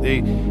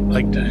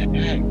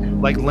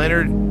 Like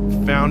Leonard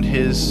found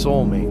his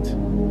soulmate,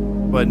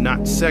 but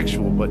not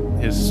sexual, but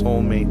his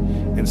soulmate.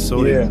 And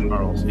so did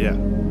Charles. Yeah.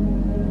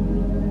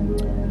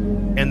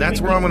 And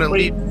that's where I'm going to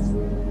leave.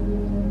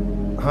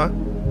 Huh?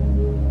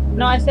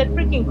 No, I said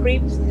freaking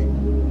creeps.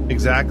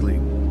 Exactly.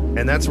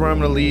 And that's where I'm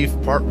going to leave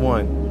part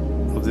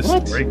 1 of this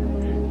story.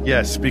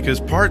 Yes, because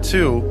part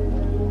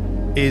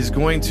 2 is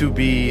going to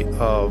be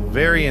a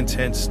very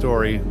intense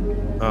story.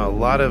 A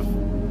lot of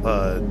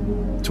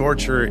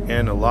torture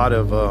and a lot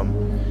of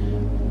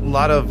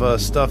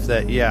stuff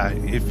that,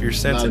 if you're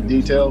sensitive. A lot of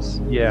details.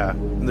 Yeah,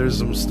 there's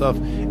some stuff.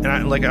 And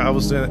I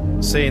was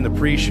gonna say in the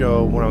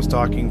pre-show when I was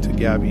talking to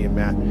Gabby and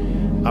Matt,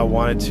 I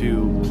wanted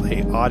to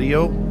play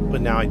audio,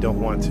 but now I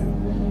don't want to.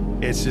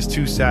 It's just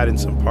too sad in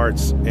some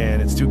parts, and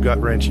it's too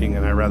gut-wrenching,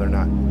 and I'd rather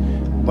not.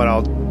 But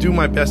I'll do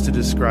my best to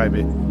describe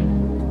it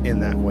in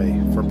that way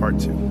for part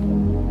 2.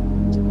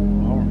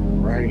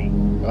 Alrighty.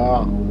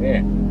 Oh,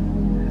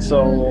 man.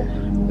 So,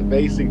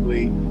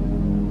 basically,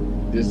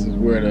 this is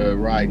where the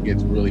ride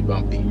gets really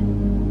bumpy.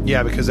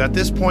 Yeah, because at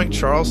this point,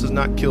 Charles has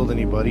not killed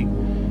anybody.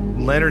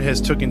 Leonard has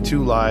taken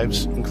 2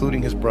 lives,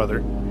 including his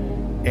brother,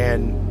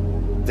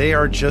 and they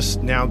are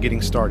just now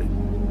getting started.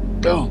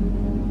 Oh.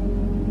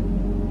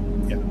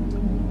 Yeah.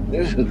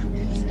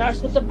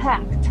 Starts with the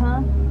pact,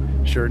 huh?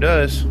 Sure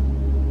does.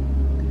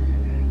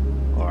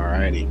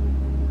 Alrighty.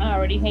 I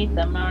already hate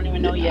them. I don't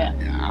even know yet.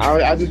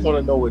 I just want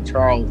to know what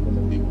Charles is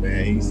gonna do,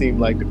 man. He seemed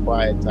like the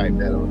quiet type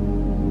that'll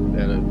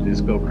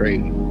just go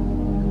crazy.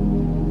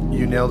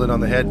 You nailed it on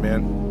the head,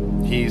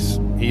 man. He is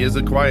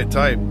a quiet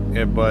type,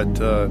 but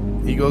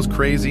he goes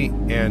crazy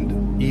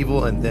and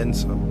evil and then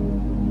some.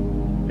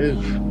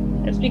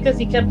 It's because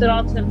he kept it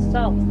all to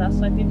himself. That's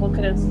why people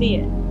couldn't see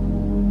it.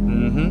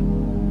 Mm-hmm.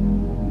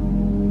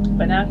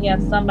 But now he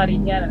has somebody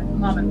he had it in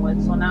common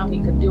with, so now he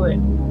could do it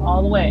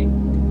all the way.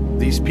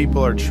 These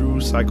people are true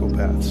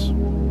psychopaths.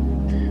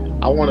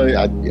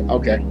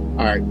 Okay,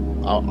 all right.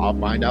 I'll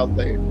find out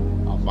later.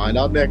 I'll find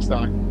out next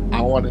time.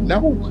 I want to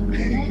know.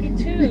 Me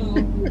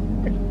too.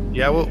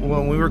 Yeah, well,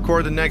 when we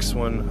record the next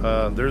one,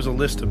 there's a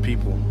list of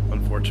people,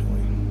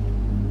 unfortunately.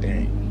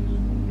 Dang.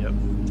 Yep.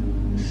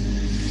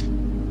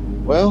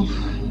 Well,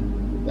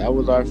 that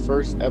was our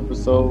first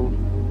episode.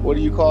 What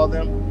do you call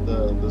them?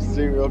 The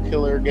serial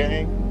killer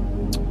gang?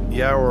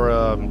 Yeah,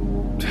 or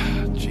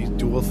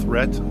dual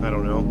threat. I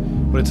don't know,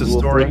 but it's a Dual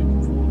story.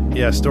 threat?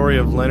 Yeah, story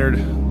of Leonard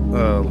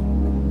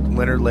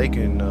Lake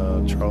and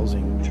Charles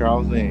Ng.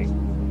 Charles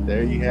Ng.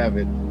 There you have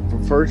it. For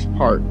first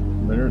part,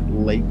 Leonard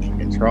Lake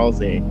and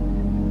Charles Ng.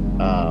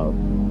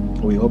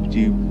 We hope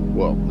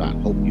not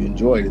hope you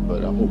enjoyed it,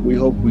 but we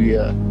hope we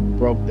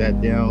broke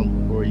that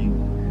down for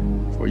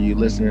you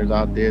listeners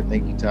out there.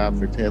 Thank you, Todd,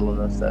 for telling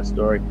us that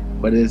story.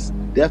 But it's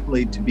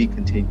definitely to be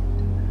continued.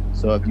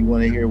 So if you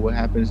want to hear what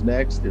happens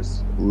next,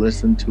 just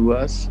listen to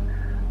us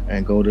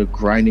and go to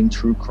Grinding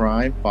True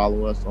Crime.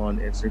 Follow us on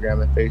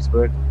Instagram and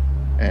Facebook.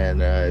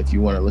 And if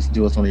you want to listen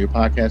to us on your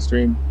podcast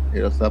stream,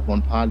 hit us up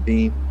on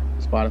Podbean,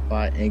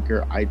 Spotify,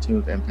 Anchor,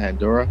 iTunes, and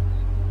Pandora.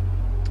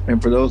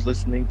 And for those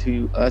listening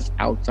to us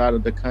outside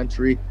of the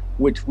country,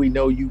 which we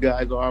know you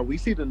guys are, we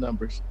see the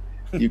numbers.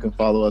 You can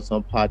follow us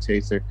on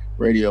Podchaser,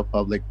 Radio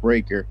Public,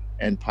 Breaker,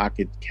 and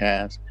Pocket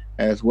Cast,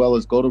 as well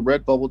as go to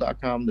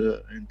redbubble.com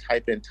and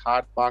type in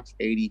Todd Fox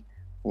 80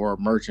 for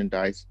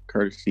merchandise,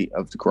 courtesy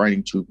of the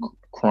Grinding True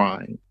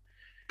Crime.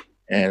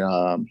 And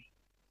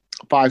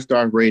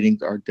 5-star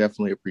ratings are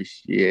definitely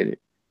appreciated.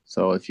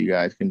 So if you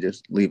guys can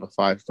just leave a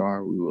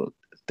 5-star, we will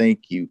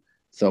thank you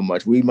so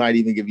much. We might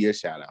even give you a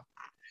shout out.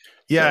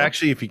 Yeah,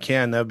 actually, if you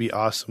can, that'd be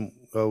awesome.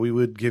 We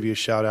would give you a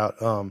shout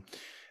out.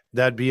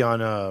 That'd be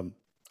on.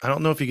 I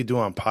don't know if you could do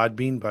it on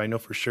Podbean, but I know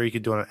for sure you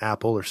could do it on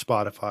Apple or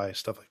Spotify,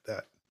 stuff like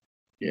that.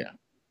 Yeah.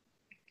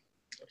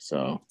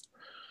 So,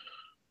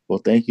 well,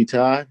 thank you,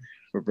 Todd,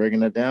 for breaking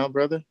that down,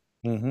 brother.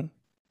 Mm-hmm.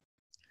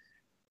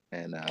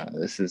 And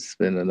this has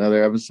been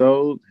another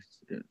episode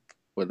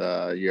with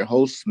your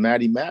host,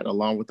 Maddie Matt,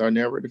 along with our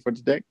narrator for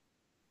today,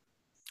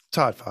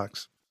 Todd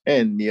Fox,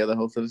 and the other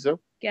host of the show,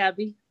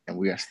 Gabby. And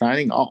we are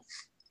signing off.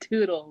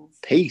 Toodles.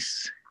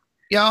 Peace.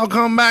 Y'all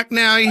come back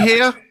now, you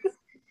hear?